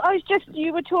 Well,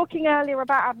 you were talking earlier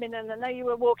about admin, and I know you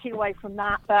were walking away from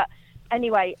that, but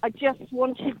anyway, I just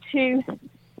wanted to,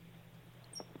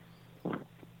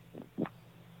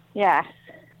 yes.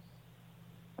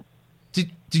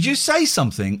 Did you say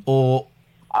something, or?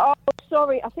 Oh,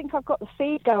 sorry. I think I've got the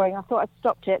feed going. I thought I'd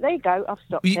stopped it. There you go. I've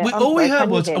stopped it. All we heard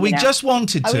was, we just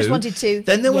wanted to. I just wanted to.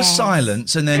 Then there was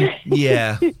silence, and then,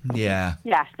 yeah. Yeah,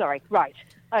 sorry. Right.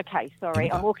 Okay, sorry.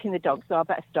 I'm walking the dog, so I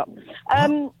better stop.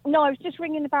 No, I was just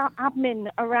ringing about admin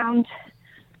around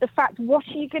the fact, what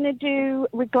are you going to do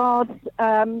regards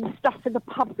stuff for the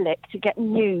public to get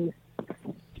new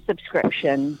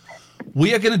subscriptions?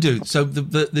 We are going to do, so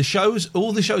the shows,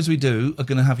 all the shows we do are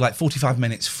going to have like 45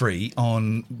 minutes free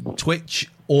on Twitch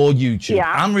or YouTube.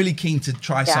 Yeah. I'm really keen to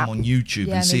try some on YouTube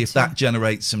and see if that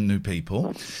generates some new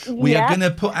people. We are going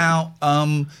to put out,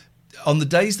 on the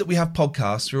days that we have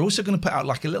podcasts, we're also going to put out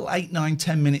like a little 8, 9,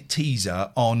 10 minute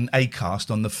teaser on Acast,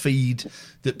 on the feed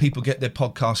that people get their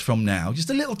podcasts from now.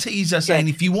 Just a little teaser saying,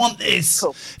 if you want this,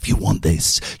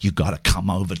 you got to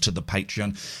come over to the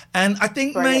Patreon. And I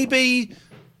think maybe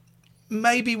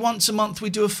once a month we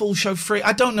do a full show free.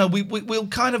 I don't know. We'll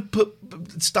kind of put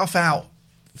stuff out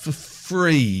for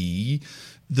free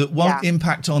that won't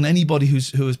impact on anybody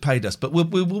who has paid us. But we'll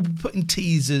be putting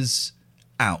teasers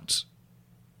out.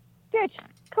 Good.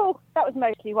 Cool. That was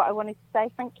mostly what I wanted to say.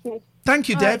 Thank you. Thank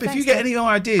you, Deb. If you get any more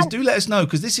ideas, do let us know,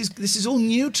 because this is all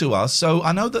new to us. So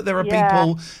I know that there are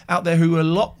people out there who are a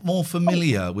lot more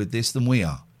familiar with this than we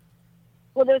are.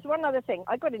 Well, there was one other thing.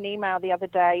 I got an email the other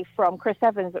day from Chris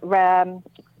Evans.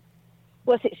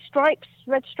 Was it Stripes,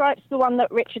 Red Stripes, the one that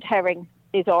Richard Herring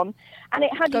is on? And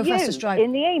it had you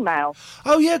in the email.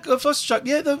 Oh, yeah, Go Faster Stripe.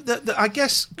 Yeah, I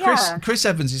guess Chris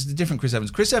Evans is the different Chris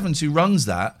Evans. Chris Evans, who runs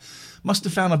that, must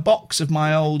have found a box of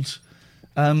my old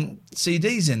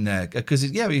CDs in there, because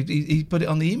he put it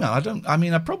on the email. I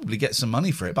probably get some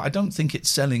money for it, but I don't think it's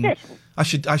selling. Good. I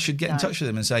should get in touch with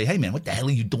him and say, hey man, what the hell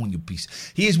are you doing, you piece?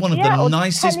 He is one of the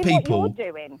nicest people. What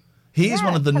you're doing. He is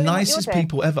one of the nicest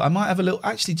people ever. I might have a little.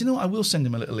 Actually, do you know what? I will send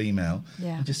him a little email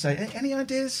and just say, any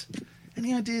ideas?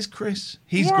 Any ideas, Chris?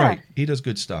 He's great. He does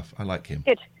good stuff. I like him.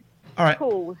 Good. All right.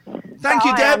 Cool. Thank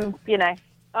you, Deb.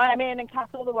 I am Ian and Kath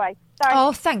all the way. Thanks.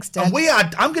 Oh, thanks, Deb.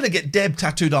 And I'm going to get Deb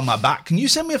tattooed on my back. Can you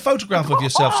send me a photograph of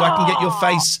yourself so I can get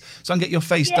your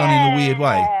face done in a weird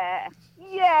way?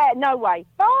 Yeah, no way.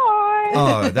 Bye.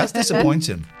 Oh, that's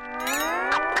disappointing.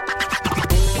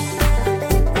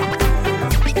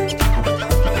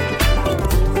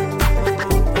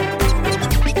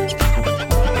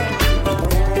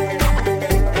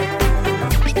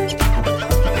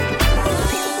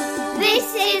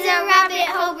 This is a Rabbit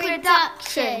Hole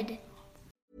production.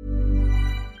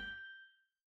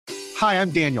 Hi,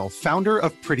 I'm Daniel, founder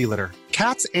of Pretty Litter.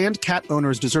 Cats and cat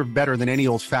owners deserve better than any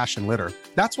old-fashioned litter.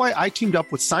 That's why I teamed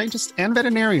up with scientists and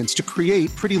veterinarians to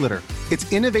create Pretty Litter.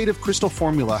 Its innovative crystal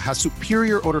formula has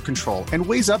superior odor control and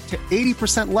weighs up to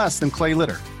 80% less than clay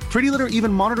litter. Pretty Litter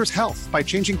even monitors health by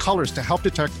changing colors to help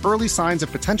detect early signs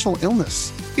of potential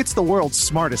illness. It's the world's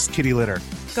smartest kitty litter.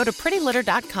 Go to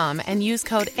prettylitter.com and use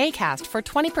code ACAST for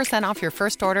 20% off your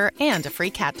first order and a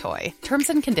free cat toy. Terms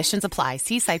and conditions apply.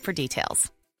 See site for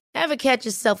details. Ever catch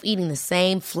yourself eating the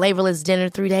same flavorless dinner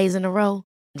 3 days in a row?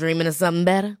 Dreaming of something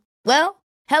better? Well,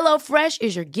 HelloFresh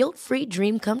is your guilt-free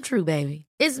dream come true, baby.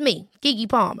 It's me, Keke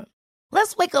Palmer.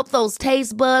 Let's wake up those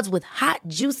taste buds with hot,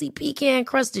 juicy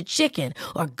pecan-crusted chicken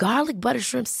or garlic butter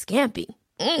shrimp scampi.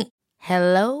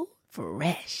 Hello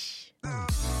Fresh.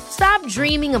 Stop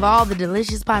dreaming of all the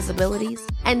delicious possibilities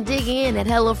and dig in at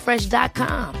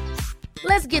HelloFresh.com.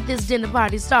 Let's get this dinner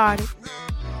party started.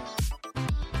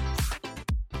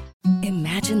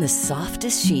 Imagine the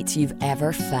softest sheets you've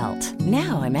ever felt.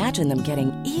 Now imagine them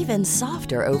getting even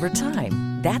softer over time.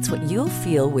 That's what you'll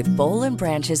feel with Boll &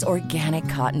 Branch's organic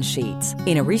cotton sheets.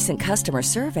 In a recent customer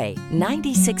survey,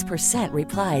 96%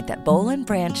 replied that Boll &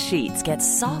 Branch sheets get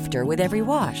softer with every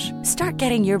wash. Start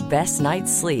getting your best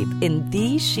night's sleep in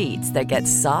these sheets that get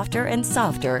softer and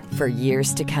softer for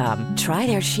years to come. Try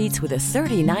their sheets with a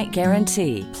 30-night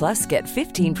guarantee. Plus, get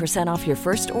 15% off your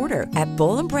first order at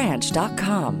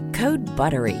bollandbranch.com. Code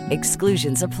BUTTERY.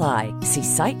 Exclusions apply. See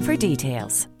site for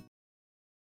details.